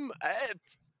 Adam,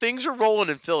 things are rolling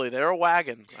in Philly. They're a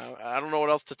wagon. I don't know what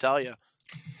else to tell you.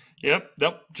 Yep.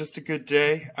 Just a good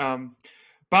day.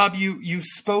 Bob, you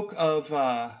spoke of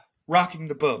rocking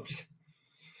the boat.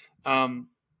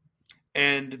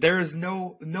 And there is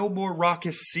no more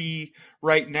raucous sea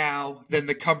right now than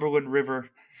the Cumberland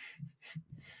River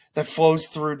that flows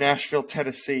through Nashville,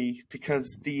 Tennessee,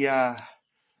 because the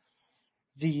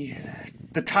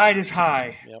tide is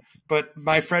high. Yep. But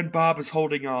my friend Bob is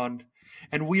holding on,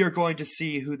 and we are going to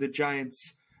see who the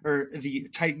Giants or the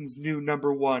Titans' new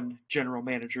number 1 general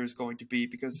manager is going to be,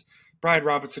 because Brian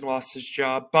Robinson lost his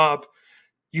job. Bob,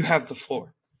 You have the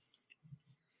floor.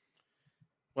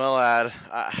 Well, Ad,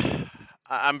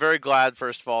 I'm very glad,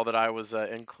 first of all, that I was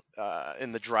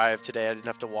in the drive today. I didn't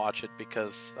have to watch it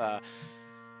because I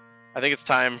think it's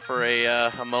time for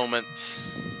a moment.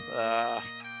 I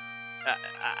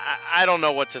don't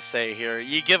know what to say here.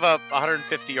 You give up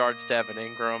 150 yards to Evan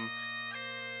Ingram.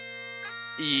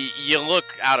 You look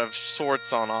out of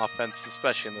sorts on offense,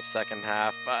 especially in the second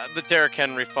half. The Derrick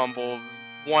Henry fumble,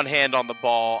 one hand on the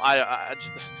ball.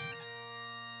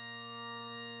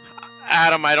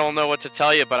 Adam, I don't know what to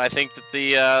tell you, but I think that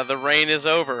the reign is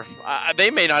over. They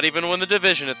may not even win the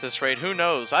division at this rate. Who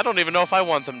knows? I don't even know if I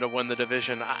want them to win the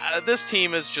division. This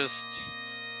team is just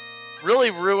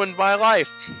really ruined my life.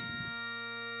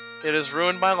 It has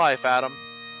ruined my life, Adam.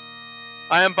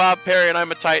 I am Bob Perry, and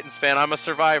I'm a Titans fan. I'm a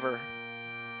survivor.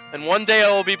 And one day I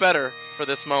will be better for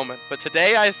this moment. But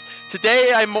today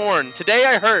I mourn. Today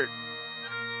I hurt.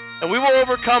 And we will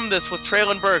overcome this with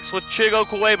Traylon Burks, with Chigo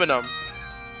Kwebenum.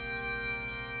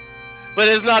 But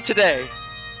it is not today.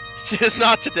 It is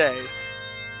not today.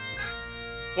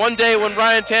 One day when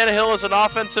Ryan Tannehill is an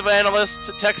offensive analyst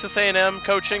at Texas A&M,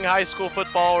 coaching high school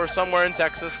football or somewhere in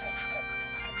Texas,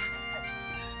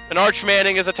 and Arch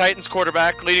Manning is a Titans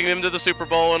quarterback, leading them to the Super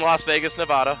Bowl in Las Vegas,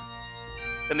 Nevada,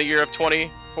 in the year of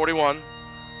 2041.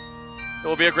 It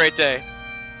will be a great day.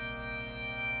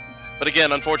 But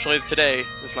again, unfortunately, today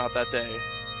is not that day.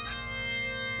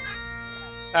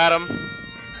 Adam,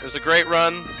 it was a great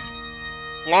run.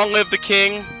 Long live the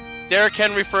king. Derrick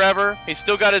Henry forever. He's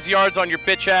still got his yards on your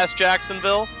bitch-ass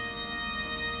Jacksonville.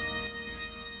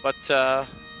 But,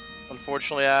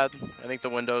 unfortunately, Ad, I think the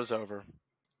window's over.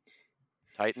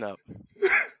 Tighten up.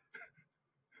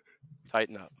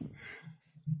 Tighten up.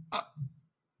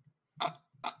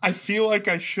 I feel like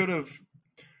I should have.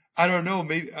 I don't know.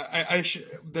 Maybe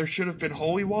there should have been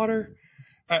holy water.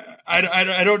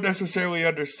 I don't necessarily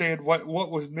understand what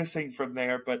was missing from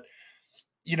there, but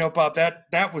Bob,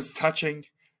 that was touching.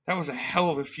 That was a hell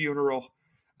of a funeral.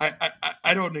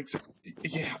 I don't.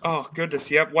 Yeah. Oh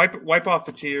goodness. Yep. Wipe off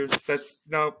the tears. That's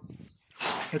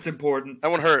important.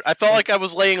 That one hurt. I felt like I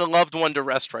was laying a loved one to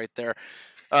rest right there.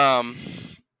 I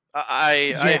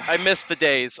missed the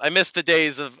days. I missed the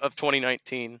days of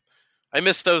 2019. I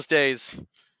missed those days.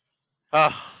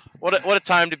 What a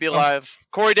time to be alive.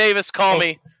 Corey Davis, call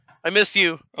me. I miss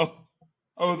you.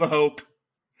 Oh, the hope.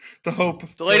 The hope.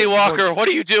 Delaney Walker, what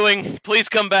are you doing? Please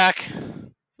come back.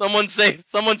 Someone save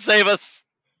us.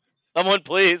 Someone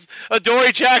please.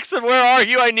 Adoree Jackson, where are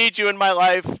you? I need you in my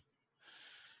life.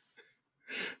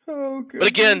 Oh, goodness. But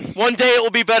again, one day it will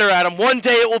be better, Adam. One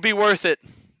day it will be worth it.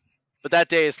 But that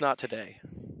day is not today.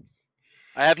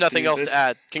 I have nothing else to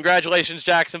add. Congratulations,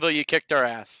 Jacksonville. You kicked our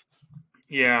ass.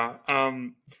 Yeah.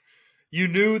 You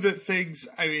knew that things,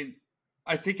 I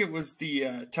think it was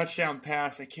the touchdown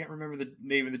pass. I can't remember the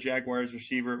name of the Jaguars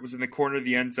receiver. It was in the corner of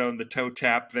the end zone, the toe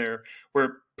tap there, where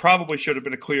it probably should have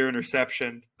been a clear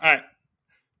interception.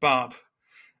 Bob.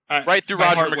 Right through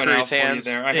Roger McCreary's hands.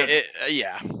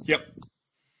 Yeah.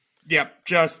 Yep.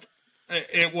 Just,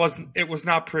 it was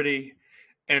not pretty.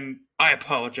 And I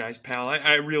apologize, pal.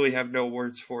 I really have no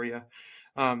words for you.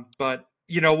 But,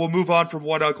 we'll move on from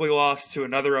one ugly loss to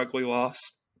another ugly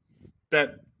loss.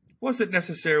 That wasn't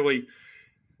necessarily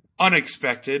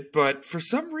unexpected, but for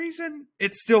some reason,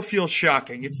 it still feels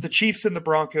shocking. It's the Chiefs and the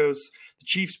Broncos. The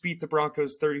Chiefs beat the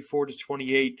Broncos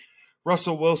 34-28.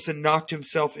 Russell Wilson knocked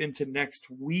himself into next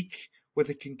week with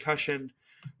a concussion.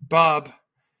 Bob,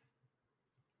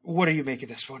 what do you make of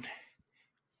this one?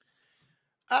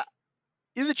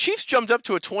 The Chiefs jumped up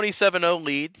to a 27-0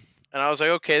 lead, and I was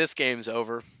like, okay, this game's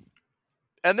over.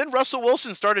 And then Russell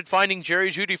Wilson started finding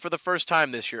Jerry Jeudy for the first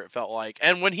time this year, it felt like.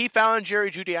 And when he found Jerry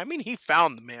Jeudy, he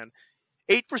found the man.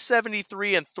 8 for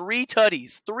 73 and 3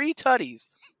 tutties. 3 tutties.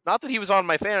 Not that he was on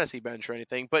my fantasy bench or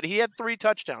anything, but he had 3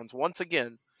 touchdowns once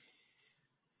again.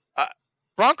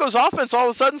 Broncos offense all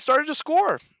of a sudden started to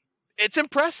score. It's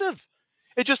impressive.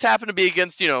 It just happened to be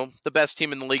against, the best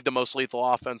team in the league, the most lethal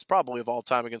offense probably of all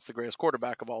time against the greatest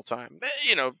quarterback of all time.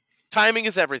 Timing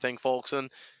is everything, folks.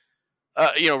 And,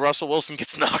 Russell Wilson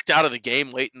gets knocked out of the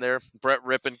game late in there. Brett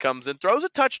Rippon comes in, throws a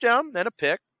touchdown and a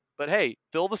pick. But, hey,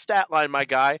 fill the stat line, my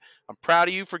guy. I'm proud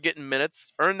of you for getting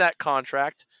minutes. Earn that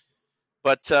contract.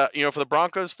 But, for the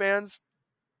Broncos fans,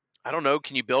 I don't know.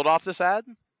 Can you build off this ad?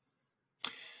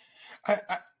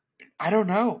 I don't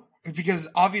know. Because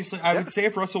obviously, I would say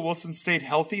if Russell Wilson stayed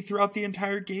healthy throughout the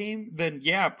entire game, then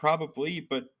yeah, probably.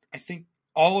 But I think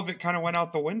all of it kind of went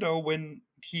out the window when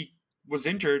he was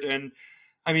injured. And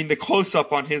I mean, the close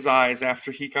up on his eyes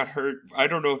after he got hurt. I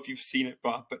don't know if you've seen it,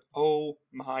 Bob, but oh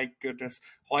my goodness,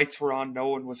 lights were on, no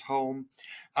one was home.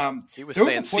 He was There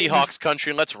saying a point in Seahawks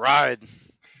country, let's ride.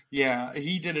 Yeah,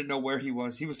 he didn't know where he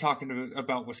was. He was talking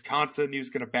about Wisconsin. He was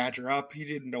going to badger up. He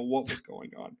didn't know what was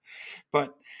going on.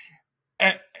 But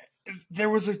there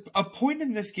was a point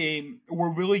in this game where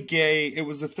Willie Gay, it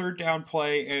was a third down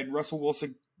play, and Russell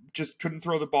Wilson just couldn't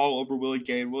throw the ball over Willie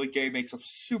Gay. And Willie Gay makes a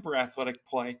super athletic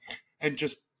play and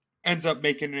just ends up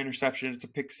making an interception. It's a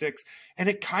pick six. And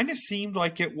it kind of seemed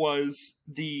like it was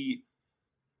the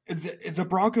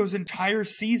Broncos' entire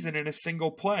season in a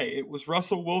single play. It was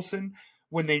Russell Wilson.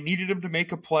 When they needed him to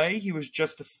make a play, he was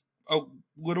just a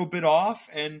little bit off,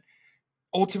 and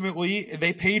ultimately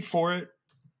they paid for it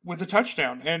with a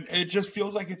touchdown. And it just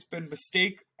feels like it's been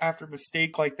mistake after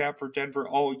mistake like that for Denver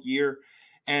all year.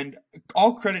 And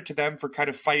all credit to them for kind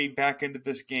of fighting back into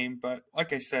this game. But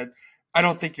like I said, I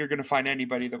don't think you're going to find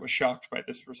anybody that was shocked by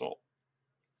this result.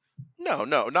 No,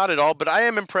 not at all. But I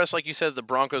am impressed, like you said, the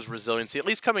Broncos' resiliency, at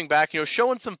least coming back,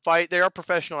 showing some fight. They are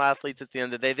professional athletes at the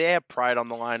end of the day. They have pride on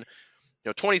the line.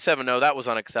 27-0, that was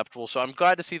unacceptable. So I'm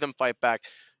glad to see them fight back.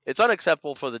 It's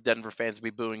unacceptable for the Denver fans to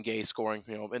be booing Gay scoring.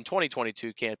 In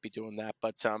 2022, can't be doing that.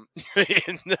 But I'm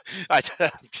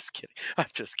just kidding. I'm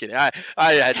just kidding. I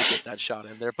had to get that shot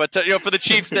in there. But for the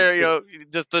Chiefs, there,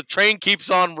 just the train keeps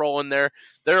on rolling there.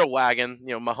 They're a wagon.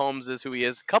 Mahomes is who he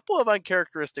is. A couple of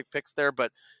uncharacteristic picks there,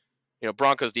 but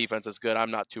Broncos defense is good.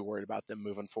 I'm not too worried about them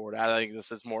moving forward. I think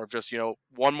this is more of just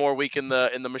one more week in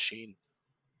the machine.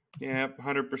 Yeah,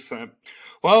 100%.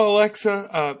 Well,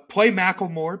 Alexa, play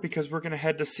Macklemore because we're going to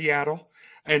head to Seattle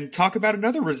and talk about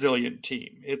another resilient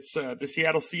team. It's the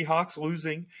Seattle Seahawks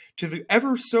losing to the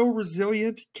ever so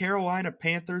resilient Carolina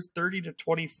Panthers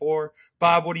 30-24.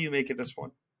 Bob, what do you make of this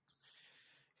one?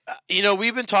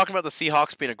 We've been talking about the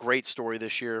Seahawks being a great story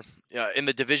this year in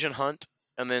the division hunt,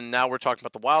 and then now we're talking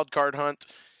about the wild card hunt.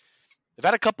 They've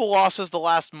had a couple losses the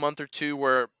last month or two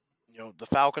where the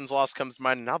Falcons loss comes to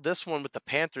mind. And now this one with the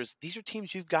Panthers, these are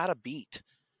teams you've got to beat.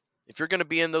 If you're going to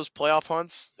be in those playoff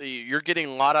hunts, you're getting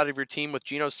a lot out of your team with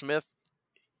Geno Smith.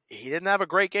 He didn't have a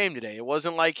great game today. It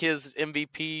wasn't like his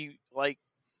MVP-like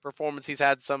performance he's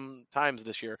had some times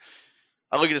this year.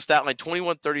 I look at his stat line,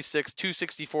 21-36,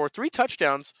 264, 3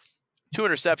 touchdowns, 2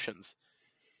 interceptions.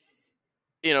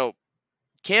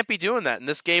 Can't be doing that in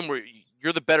this game where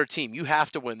you're the better team. You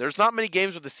have to win. There's not many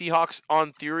games where the Seahawks,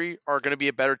 on theory, are going to be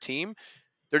a better team.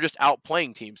 They're just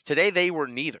outplaying teams. Today, they were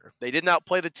neither. They didn't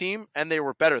outplay the team, and they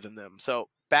were better than them. So,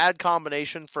 bad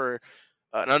combination for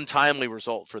an untimely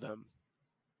result for them.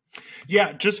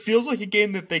 Yeah, just feels like a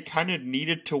game that they kind of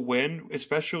needed to win,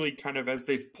 especially kind of as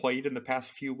they've played in the past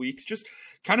few weeks. Just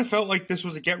kind of felt like this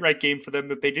was a get-right game for them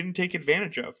that they didn't take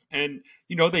advantage of. And,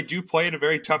 they do play in a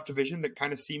very tough division that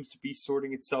kind of seems to be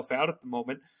sorting itself out at the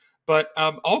moment. But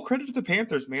all credit to the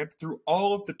Panthers, man, through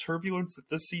all of the turbulence that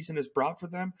this season has brought for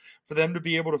them to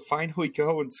be able to finally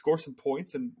go and score some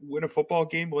points and win a football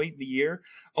game late in the year.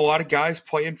 A lot of guys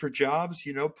playing for jobs,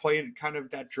 playing kind of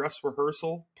that dress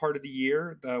rehearsal part of the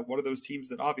year, one of those teams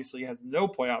that obviously has no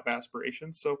playoff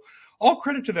aspirations. So all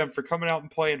credit to them for coming out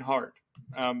and playing hard.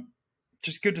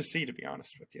 Just good to see, to be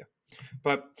honest with you.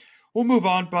 But we'll move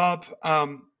on, Bob.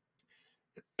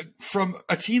 From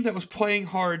a team that was playing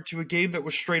hard to a game that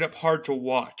was straight up hard to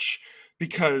watch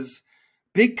because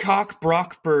Big Cock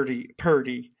Brock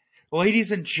Purdy,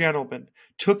 ladies and gentlemen,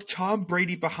 took Tom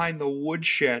Brady behind the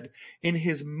woodshed in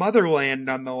his motherland,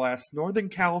 nonetheless, Northern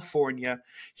California.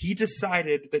 He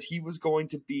decided that he was going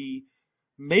to be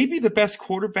maybe the best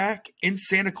quarterback in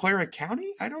Santa Clara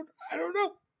County. I don't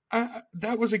know.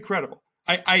 That was incredible.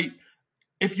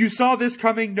 If you saw this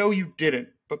coming, no, you didn't.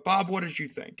 But Bob, what did you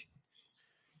think?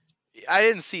 I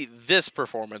didn't see this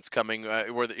performance coming,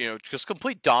 where just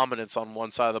complete dominance on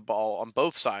one side of the ball, on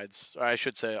both sides, I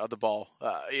should say, of the ball.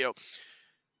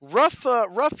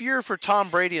 Rough year for Tom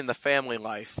Brady in the family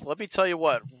life. Let me tell you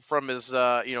what, from his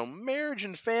marriage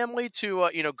and family to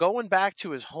going back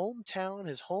to his hometown,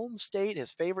 his home state,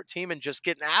 his favorite team, and just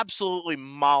getting absolutely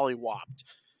mollywopped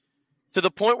to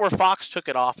the point where Fox took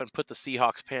it off and put the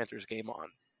Seahawks-Panthers game on.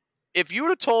 If you would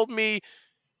have told me,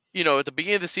 at the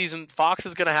beginning of the season, Fox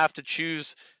is going to have to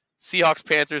choose Seahawks,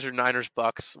 Panthers, or Niners,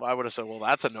 Bucks, I would have said, well,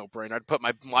 that's a no-brainer. I'd put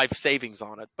my life savings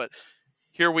on it. But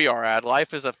here we are, Ad.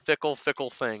 Life is a fickle, fickle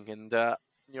thing. And,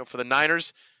 for the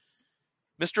Niners,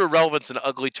 Mr. Irrelevant's an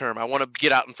ugly term. I want to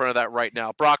get out in front of that right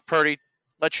now. Brock Purdy,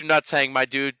 let your nuts hang, my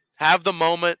dude. Have the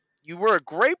moment. You were a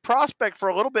great prospect for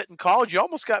a little bit in college. You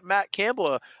almost got Matt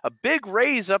Campbell a big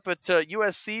raise up at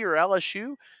USC or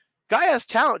LSU. Guy has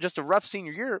talent, just a rough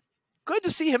senior year. Good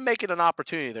to see him making an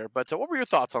opportunity there. But what were your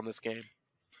thoughts on this game?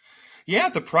 Yeah,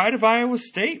 the pride of Iowa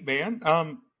State, man.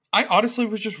 I honestly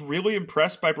was just really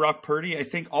impressed by Brock Purdy. I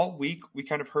think all week we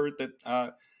kind of heard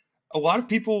that a lot of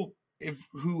people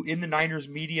who in the Niners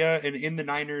media and in the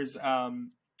Niners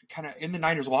kind of in the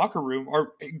Niners locker room are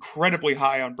incredibly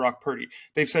high on Brock Purdy.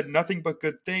 They've said nothing but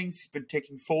good things. He's been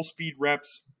taking full speed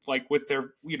reps, like with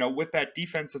their, with that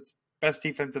defense that's best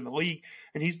defense in the league,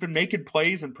 and he's been making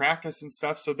plays and practice and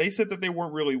stuff. So they said that they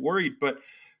weren't really worried, but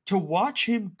to watch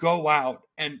him go out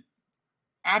and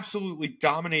absolutely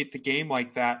dominate the game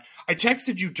like that, I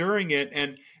texted you during it,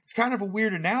 and it's kind of a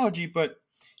weird analogy, but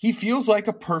he feels like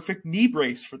a perfect knee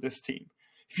brace for this team.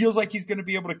 Feels like he's going to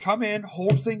be able to come in,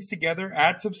 hold things together,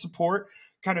 add some support,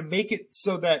 kind of make it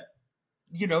so that,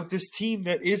 this team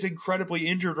that is incredibly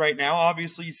injured right now.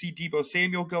 Obviously, you see Deebo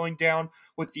Samuel going down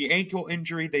with the ankle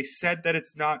injury. They said that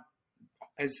it's not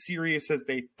as serious as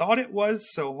they thought it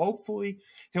was, so hopefully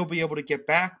he'll be able to get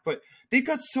back. But they've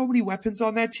got so many weapons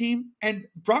on that team, and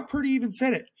Brock Purdy even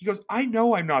said it. He goes, I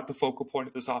know I'm not the focal point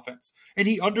of this offense, and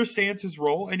he understands his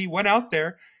role, and he went out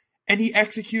there and he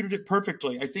executed it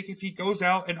perfectly. I think if he goes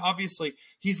out, and obviously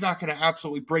he's not going to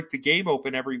absolutely break the game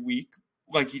open every week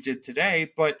like he did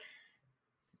today, but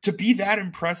to be that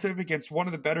impressive against one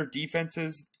of the better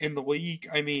defenses in the league,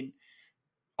 I mean,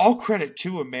 all credit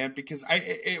to him, man, because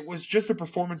it was just a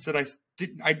performance that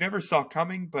I never saw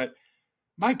coming, but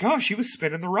my gosh, he was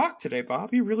spinning the rock today,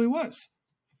 Bob. He really was.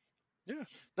 Yeah.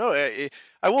 No,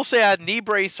 I will say a knee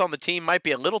brace on the team might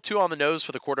be a little too on the nose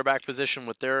for the quarterback position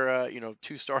with their,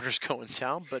 two starters going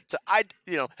down. But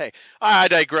hey, I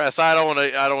digress. I don't want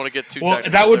to get too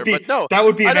technical. That would be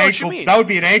an ankle. That would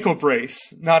be an ankle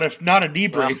brace, not a knee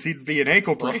brace. It'd be an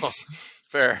ankle brace. Well,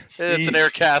 fair. It's an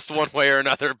air cast one way or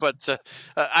another. But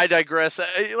I digress.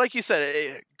 Like you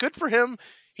said, good for him.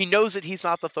 He knows that he's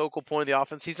not the focal point of the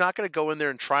offense. He's not going to go in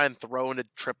there and try and throw into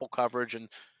triple coverage and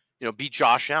be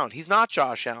Josh Allen. He's not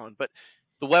Josh Allen, but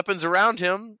the weapons around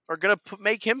him are going to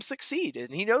make him succeed,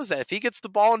 and he knows that. If he gets the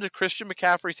ball into Christian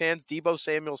McCaffrey's hands, Deebo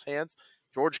Samuel's hands,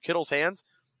 George Kittle's hands,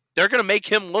 they're going to make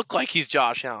him look like he's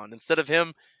Josh Allen instead of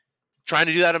him trying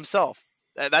to do that himself.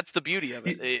 That's the beauty of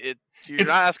it. You're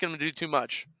not asking him to do too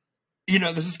much.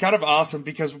 This is kind of awesome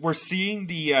because we're seeing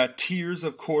the tiers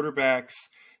of quarterbacks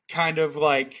kind of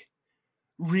like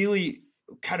really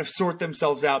kind of sort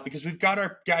themselves out, because we've got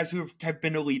our guys who have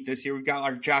been elite this year. We've got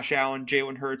our Josh Allen,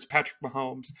 Jalen Hurts, Patrick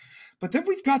Mahomes, but then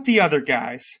we've got the other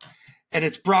guys, and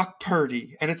it's Brock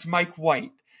Purdy, and it's Mike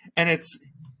White, and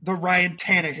it's the Ryan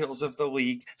Tannehills of the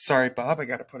league. Sorry, Bob, I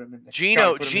got to put him in there.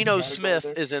 Geno Smith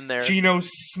is in there. Geno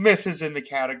Smith is in the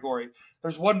category.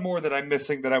 There's one more that I'm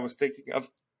missing that I was thinking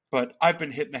of, but I've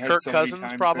been hitting the head Kirk so Cousins, many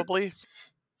times. probably.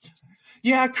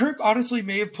 Yeah, Kirk honestly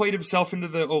may have played himself into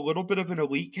a little bit of an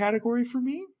elite category for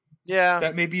me. Yeah,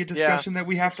 that may be a discussion that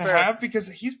we have to fair. have, because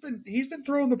he's been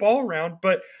throwing the ball around,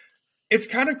 but it's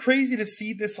kind of crazy to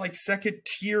see this like second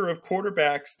tier of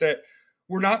quarterbacks that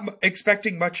we're not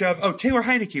expecting much of. Oh, Taylor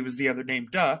Heineke was the other name,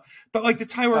 duh. But like the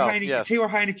Taylor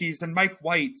Heineke's and Mike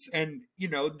White's, and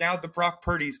now the Brock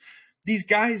Purdy's, these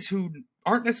guys who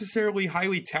aren't necessarily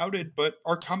highly touted, but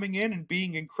are coming in and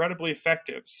being incredibly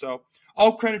effective. So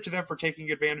all credit to them for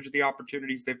taking advantage of the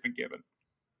opportunities they've been given.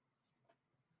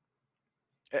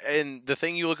 And the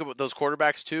thing you look at with those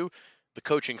quarterbacks too, the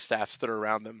coaching staffs that are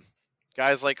around them,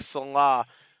 guys like Salah,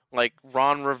 like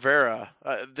Ron Rivera,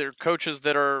 they're coaches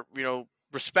that are,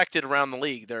 respected around the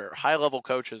league. They're high level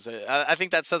coaches. I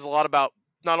think that says a lot about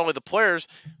not only the players,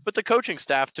 but the coaching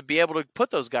staff to be able to put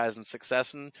those guys in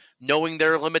success and knowing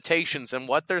their limitations and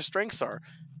what their strengths are.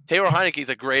 Taylor Heineke is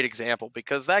a great example,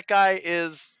 because that guy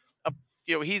is,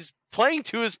 he's playing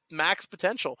to his max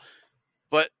potential,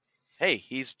 but hey,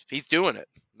 he's doing it.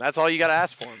 That's all you got to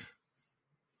ask for him.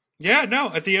 Yeah,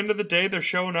 no, at the end of the day, they're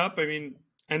showing up. I mean,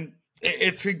 and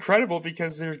it's incredible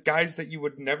because there's guys that you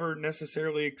would never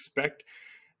necessarily expect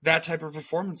that type of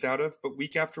performance out of, but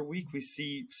week after week, we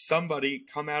see somebody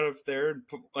come out of there and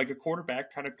like a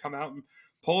quarterback kind of come out and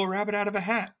pull a rabbit out of a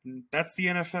hat, and that's the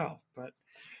NFL. But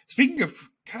speaking of,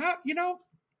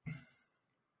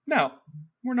 no,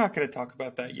 we're not going to talk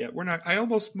about that yet. We're not. I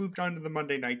almost moved on to the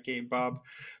Monday night game, Bob,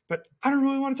 but I don't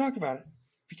really want to talk about it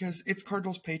because it's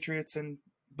Cardinals Patriots and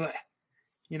bleh.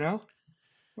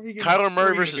 Kyler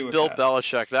Murray versus Bill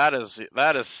Belichick.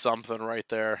 That is something right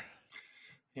there.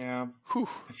 Yeah. Whew.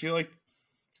 I feel like,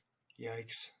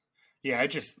 yikes. Yeah, I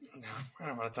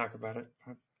don't want to talk about it.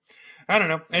 I don't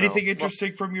know. Anything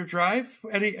interesting from your drive?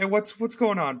 What's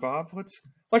going on, Bob?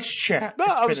 Let's chat. No,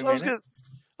 I was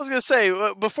gonna say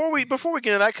before we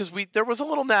get into that, because there was a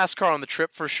little NASCAR on the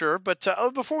trip for sure. But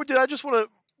before we do that, I just want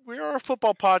to. We are a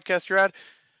football podcast.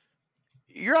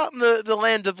 You're out in the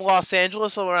land of Los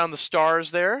Angeles, around the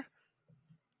stars there.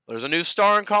 there's a new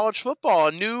star in college football,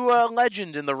 a new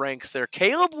legend in the ranks there.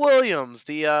 Caleb Williams,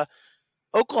 the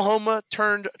Oklahoma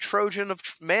turned Trojan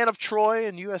man of Troy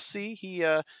and USC. He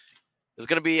is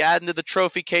going to be adding to the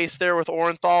trophy case there with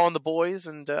Orenthal and the boys.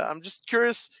 And I'm just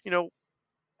curious,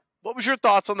 what was your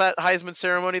thoughts on that Heisman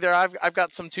ceremony there? I've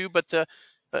got some too, but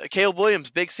Caleb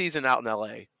Williams, big season out in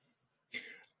LA.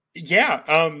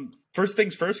 Yeah. First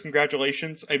things first,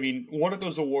 congratulations. I mean, one of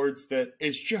those awards that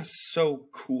is just so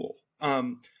cool.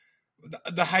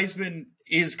 The Heisman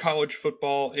is college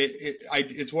football.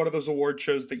 It's one of those award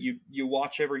shows that you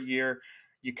watch every year.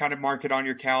 You kind of mark it on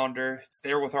your calendar. It's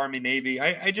there with Army Navy.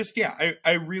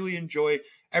 I really enjoy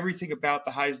everything about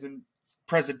the Heisman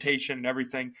presentation and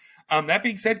everything. That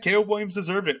being said, Caleb Williams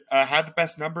deserved it. Had the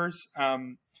best numbers.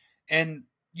 And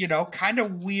kind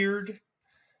of weird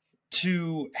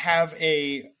to have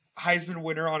a Heisman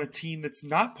winner on a team that's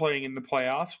not playing in the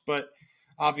playoffs, but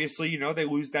obviously, they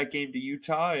lose that game to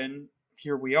Utah, and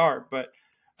here we are. But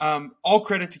all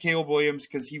credit to Caleb Williams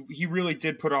because he really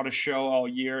did put on a show all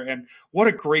year, and what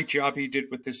a great job he did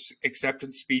with this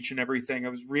acceptance speech and everything. I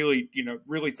was really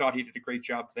thought he did a great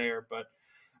job there. But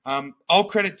all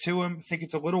credit to him. I think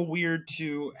it's a little weird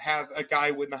to have a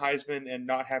guy win the Heisman and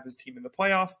not have his team in the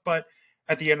playoff, but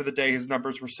at the end of the day, his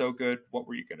numbers were so good. What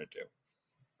were you going to do?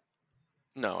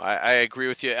 No, I agree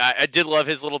with you. I did love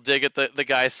his little dig at the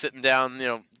guys sitting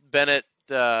down, Bennett,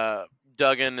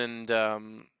 Duggan,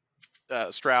 and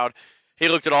Stroud. He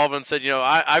looked at all of them and said,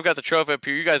 I've got the trophy up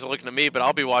here. You guys are looking at me, but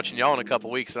I'll be watching y'all in a couple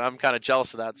weeks, and I'm kind of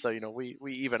jealous of that. So, we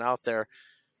even out there.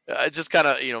 It's just kind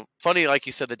of, funny, like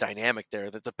you said, the dynamic there,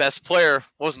 that the best player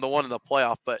wasn't the one in the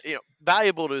playoff, but,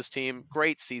 valuable to his team,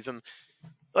 great season.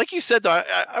 Like you said, though,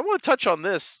 I want to touch on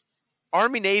this.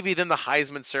 Army Navy, then the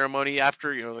Heisman ceremony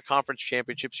after, the conference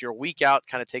championships. You're a week out,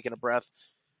 kind of taking a breath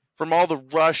from all the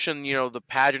rush and, the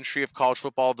pageantry of college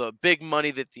football, the big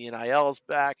money that the NIL is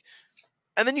back.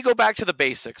 And then you go back to the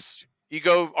basics. You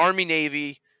go Army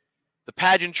Navy, the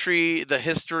pageantry, the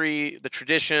history, the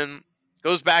tradition,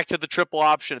 goes back to the triple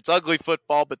option. It's ugly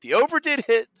football, but the over did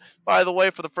hit, by the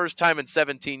way, for the first time in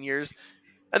 17 years.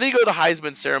 And then you go to the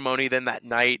Heisman ceremony then that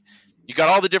night. You got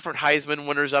all the different Heisman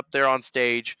winners up there on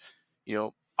stage.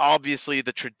 Obviously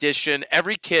the tradition,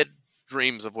 every kid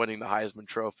dreams of winning the Heisman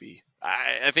Trophy.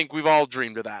 I think we've all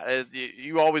dreamed of that.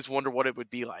 You always wonder what it would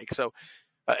be like. So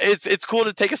it's cool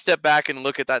to take a step back and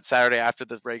look at that Saturday after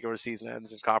the regular season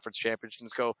ends and conference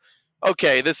championships. Go,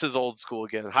 okay, this is old school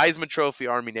again. Heisman Trophy,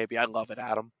 Army Navy. I love it,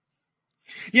 Adam.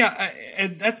 Yeah,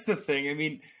 and that's the thing. I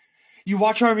mean, you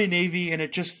watch Army Navy and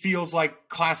it just feels like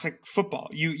classic football.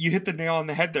 You hit the nail on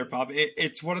the head there, Bob.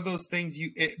 It's one of those things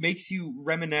it makes you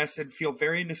reminisce and feel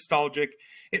very nostalgic.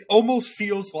 It almost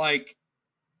feels like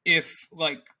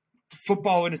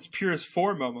football in its purest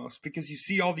form almost, because you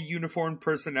see all the uniformed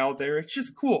personnel there. It's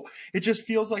just cool. It just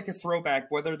feels like a throwback,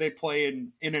 whether they play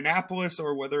in Annapolis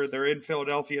or whether they're in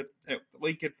Philadelphia at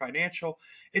Lincoln Financial.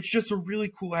 It's just a really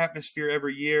cool atmosphere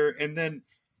every year. And then,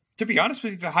 to be honest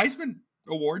with you, the Heisman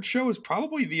award show is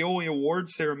probably the only award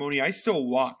ceremony I still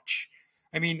watch.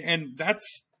 I mean, and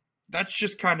that's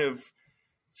just kind of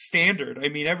standard. I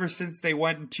mean, ever since they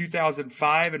went in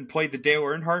 2005 and played the Dale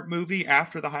Earnhardt movie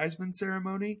after the Heisman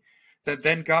ceremony, that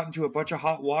then got into a bunch of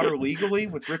hot water legally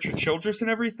with Richard Childress and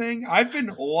everything, I've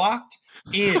been locked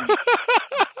in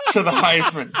to the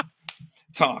Heisman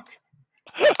talk.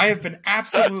 I have been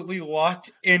absolutely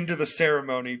locked into the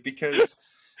ceremony because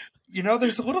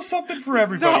there's a little something for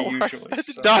everybody usually. I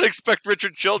did not expect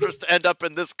Richard Childress to end up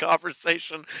in this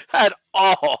conversation at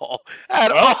all.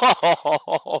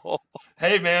 All.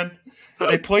 Hey, man.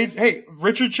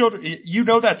 Richard Childress, you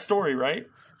know that story, right?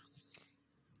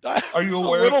 Are you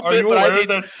aware?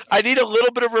 I need a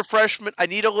little bit of refreshment. I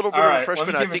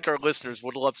think our listeners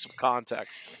would love some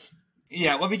context.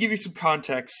 Yeah, let me give you some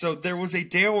context. So there was a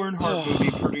Dale Earnhardt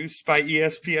movie produced by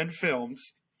ESPN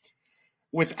Films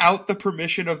without the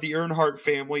permission of the Earnhardt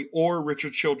family or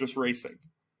Richard Childress Racing.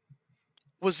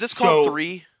 Was this called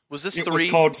 3? Was this 3? It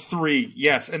was called 3,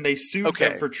 yes. And they sued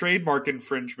them for trademark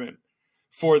infringement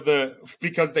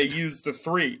because they used the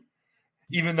 3,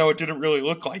 even though it didn't really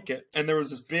look like it. And there was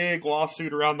this big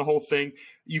lawsuit around the whole thing.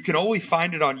 You can only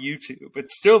find it on YouTube.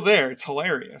 It's still there. It's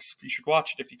hilarious. You should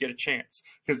watch it if you get a chance,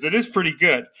 because it is pretty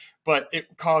good. But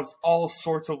it caused all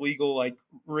sorts of legal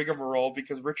rigmarole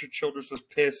because Richard Childress was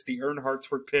pissed. The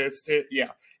Earnhardts were pissed.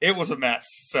 It was a mess.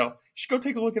 So you should go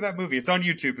take a look at that movie. It's on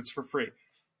YouTube. It's for free.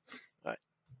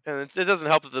 And it doesn't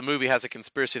help that the movie has a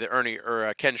conspiracy that Ernie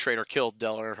or Ken Schrader killed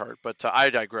Dale Earnhardt. But I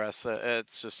digress.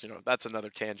 It's just, that's another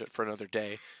tangent for another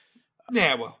day.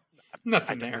 Yeah, well,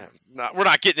 nothing there. We're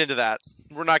not getting into that.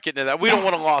 We don't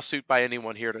want a lawsuit by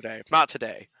anyone here today. Not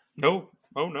today. Nope.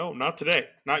 Oh no, not today.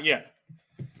 Not yet.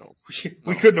 No,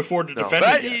 We couldn't afford to defend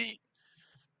but it yet.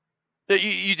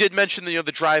 you did mention the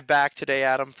drive back today,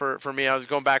 Adam. For me, I was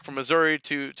going back from Missouri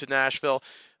to Nashville.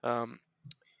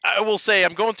 I will say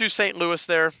I'm going through St. Louis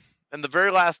there, and the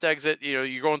very last exit,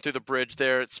 you're going through the bridge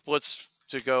there. It splits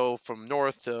to go from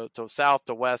north to south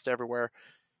to west everywhere.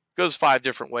 It goes 5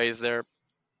 different ways there.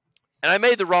 And I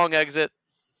made the wrong exit.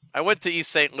 I went to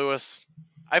East St. Louis.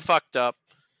 I fucked up.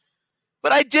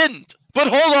 But I didn't. But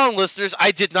hold on, listeners.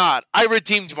 I did not. I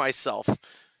redeemed myself.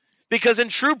 Because in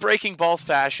true Breaking Balls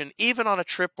fashion, even on a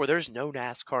trip where there's no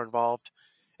NASCAR involved,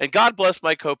 and God bless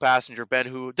my co-passenger, Ben,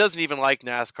 who doesn't even like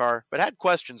NASCAR, but had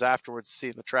questions afterwards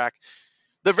seeing the track.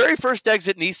 The very first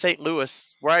exit in East St.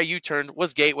 Louis, where I U-turned,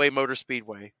 was Gateway Motor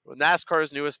Speedway,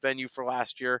 NASCAR's newest venue for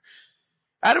last year.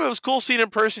 Adam, it was cool seeing in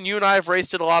person. You and I have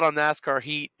raced it a lot on NASCAR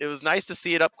Heat. It was nice to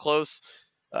see it up close.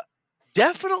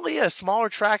 Definitely a smaller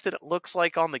track than it looks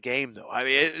like on the game, though. I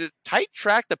mean, tight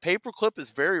track, the paperclip is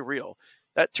very real.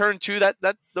 That turn 2,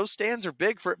 those stands are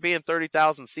big for it being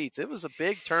 30,000 seats. It was a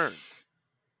big turn.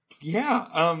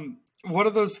 Yeah, one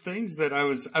of those things that I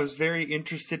was very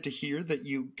interested to hear that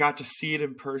you got to see it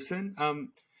in person.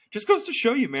 Just goes to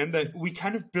show you, man, that we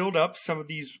kind of build up some of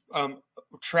these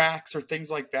tracks or things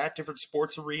like that, different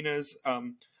sports arenas,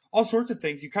 all sorts of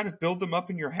things. You kind of build them up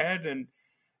in your head, and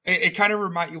it kind of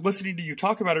reminds you. Listening to you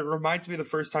talk about it reminds me of the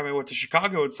first time I went to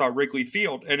Chicago and saw Wrigley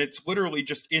Field, and it's literally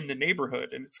just in the neighborhood,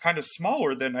 and it's kind of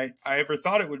smaller than I ever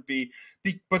thought it would be.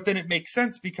 But then it makes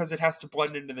sense because it has to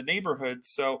blend into the neighborhood.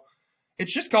 So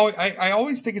it's just going. I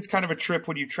always think it's kind of a trip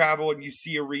when you travel and you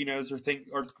see arenas or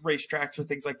racetracks or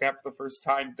things like that for the first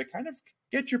time to kind of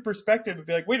get your perspective and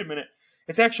be like, wait a minute,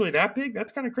 it's actually that big?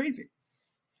 That's kind of crazy.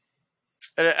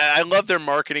 And I love their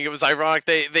marketing. It was ironic.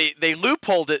 They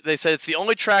loopholed it. They said it's the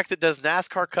only track that does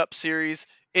NASCAR Cup Series,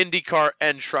 IndyCar,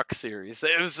 and Truck Series.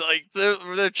 It was like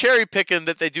they're cherry picking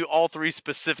that they do all 3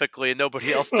 specifically and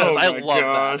nobody else does. I love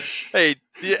that. Hey,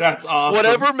 that's awesome.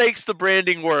 Whatever makes the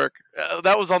branding work.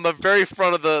 That was on the very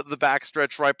front of the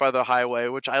backstretch right by the highway,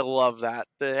 which I love that.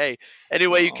 Hey, any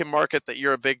way you can market that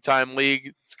you're a big time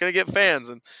league, it's going to get fans.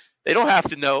 And they don't have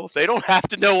to know. They don't have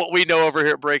to know what we know over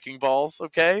here at Breaking Balls,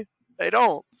 okay? They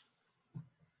don't.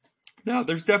 No,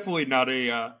 there's definitely not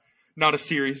a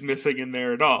series missing in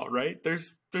there at all, right?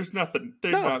 There's nothing.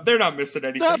 They're not missing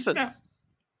anything.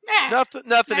 Nothing.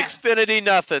 Nothing. Xfinity.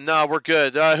 Nothing. No, we're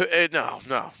good. No.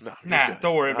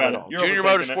 Don't worry about it. Junior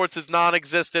Motorsports is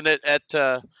non-existent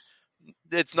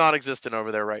it's non-existent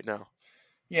over there right now.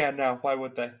 Yeah, no. Why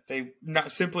would they? They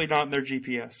simply not in their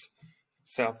GPS.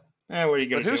 So. What are you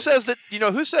going to do?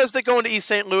 Who says that going to East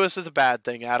St. Louis is a bad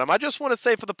thing, Adam? I just want to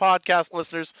say for the podcast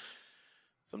listeners,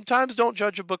 sometimes don't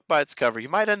judge a book by its cover. You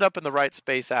might end up in the right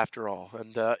space after all.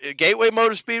 And Gateway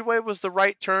Motor Speedway was the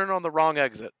right turn on the wrong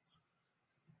exit.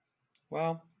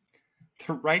 Well,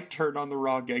 the right turn on the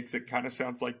wrong exit kind of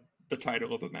sounds like the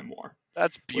title of a memoir.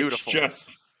 That's beautiful.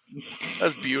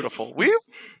 That's beautiful.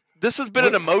 This has been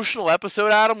an emotional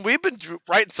episode, Adam. We've been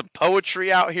writing some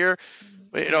poetry out here.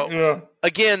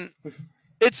 Again,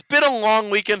 it's been a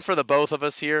long weekend for the both of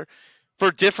us here for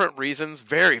different reasons,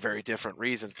 very, very different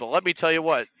reasons. But let me tell you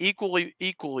what,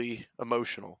 equally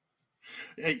emotional.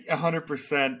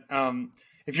 100%.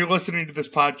 If you're listening to this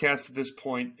podcast at this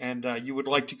point and you would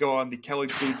like to go on the Kelley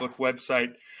Blue Book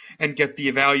website and get the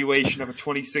evaluation of a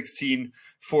 2016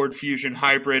 Ford Fusion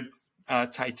Hybrid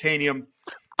Titanium,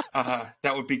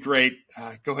 that would be great.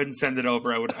 Go ahead and send it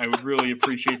over. I would really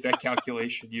appreciate that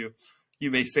calculation. You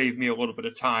may save me a little bit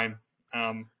of time.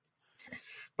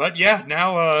 But yeah,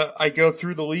 now I go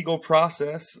through the legal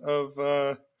process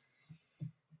of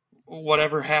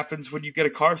whatever happens when you get a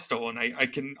car stolen. I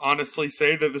can honestly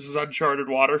say that this is uncharted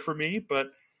water for me, but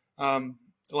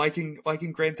liking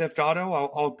Grand Theft Auto,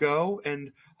 I'll go and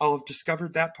I'll have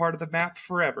discovered that part of the map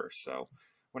forever. So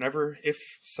if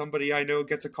somebody I know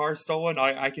gets a car stolen,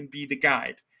 I can be the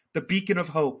guide, the beacon of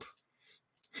hope.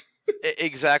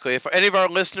 Exactly. If any of our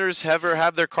listeners ever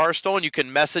have their car stolen, you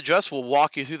can message us. We'll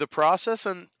walk you through the process.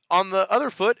 And on the other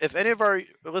foot, if any of our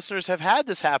listeners have had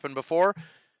this happen before,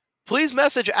 please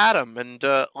message Adam and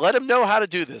let him know how to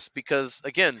do this. Because,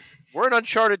 again, we're in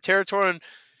uncharted territory. And,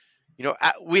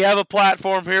 we have a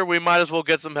platform here. We might as well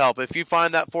get some help. If you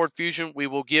find that Ford Fusion, we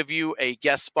will give you a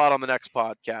guest spot on the next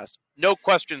podcast. No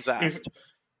questions asked.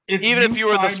 Even if you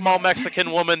were the small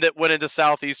Mexican woman that went into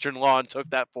Southeastern Law and took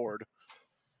that Ford.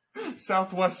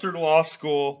 Southwestern Law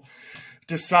School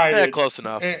decided. Yeah, close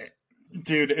enough.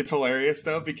 Dude, it's hilarious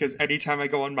though, because anytime I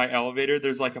go on my elevator,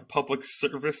 there's like a public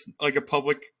service, like a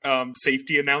public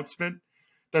safety announcement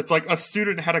that's like a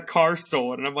student had a car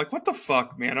stolen. And I'm like, what the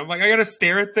fuck, man? I'm like, I got to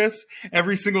stare at this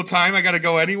every single time I got to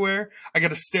go anywhere. I got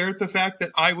to stare at the fact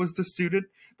that I was the student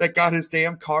that got his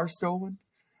damn car stolen.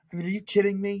 I mean, are you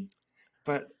kidding me?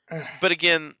 But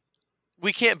again,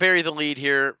 we can't bury the lead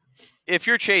here. If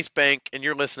you're Chase Bank and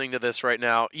you're listening to this right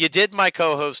now, you did my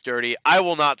co-host dirty. I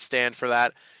will not stand for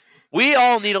that. We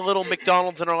all need a little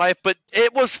McDonald's in our life, but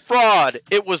it was fraud.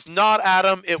 It was not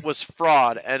Adam. It was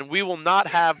fraud, and we will not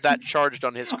have that charged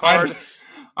on his card.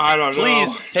 I don't know.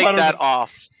 Please take that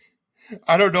off.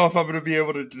 I don't know if I'm going to be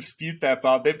able to dispute that,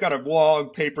 Bob. They've got a long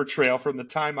paper trail from the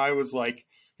time I was like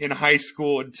in high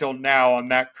school until now on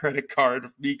that credit card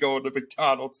of me going to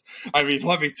McDonald's. I mean,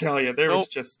 let me tell you, there was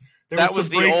some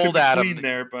breaks in between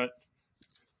there, but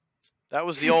that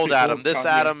was the old Adam. This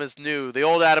Adam is new. The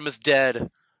old Adam is dead.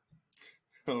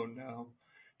 Oh no.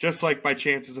 Just like my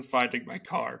chances of finding my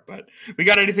car. But we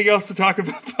got anything else to talk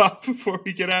about, Bob, before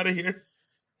we get out of here?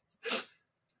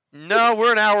 No,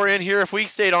 we're an hour in here. If we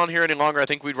stayed on here any longer, I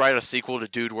think we'd write a sequel to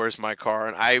Dude, Where's My Car?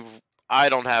 And I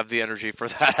don't have the energy for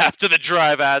that after the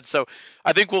drive ad. So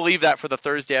I think we'll leave that for the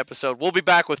Thursday episode. We'll be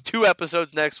back with 2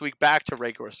 episodes next week, back to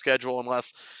regular schedule,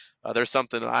 unless there's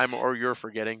something I'm or you're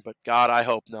forgetting. But God, I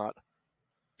hope not.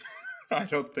 I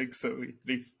don't think so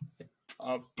either.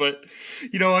 But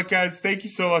you know what, guys? Thank you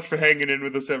so much for hanging in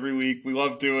with us every week. We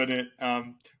love doing it.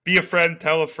 Be a friend,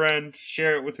 tell a friend,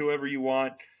 share it with whoever you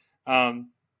want.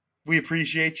 We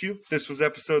appreciate you. This was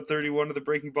episode 31 of the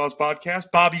Breaking Balls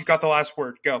podcast. Bob, you've got the last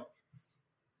word. Go.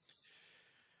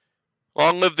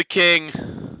 Long live the king.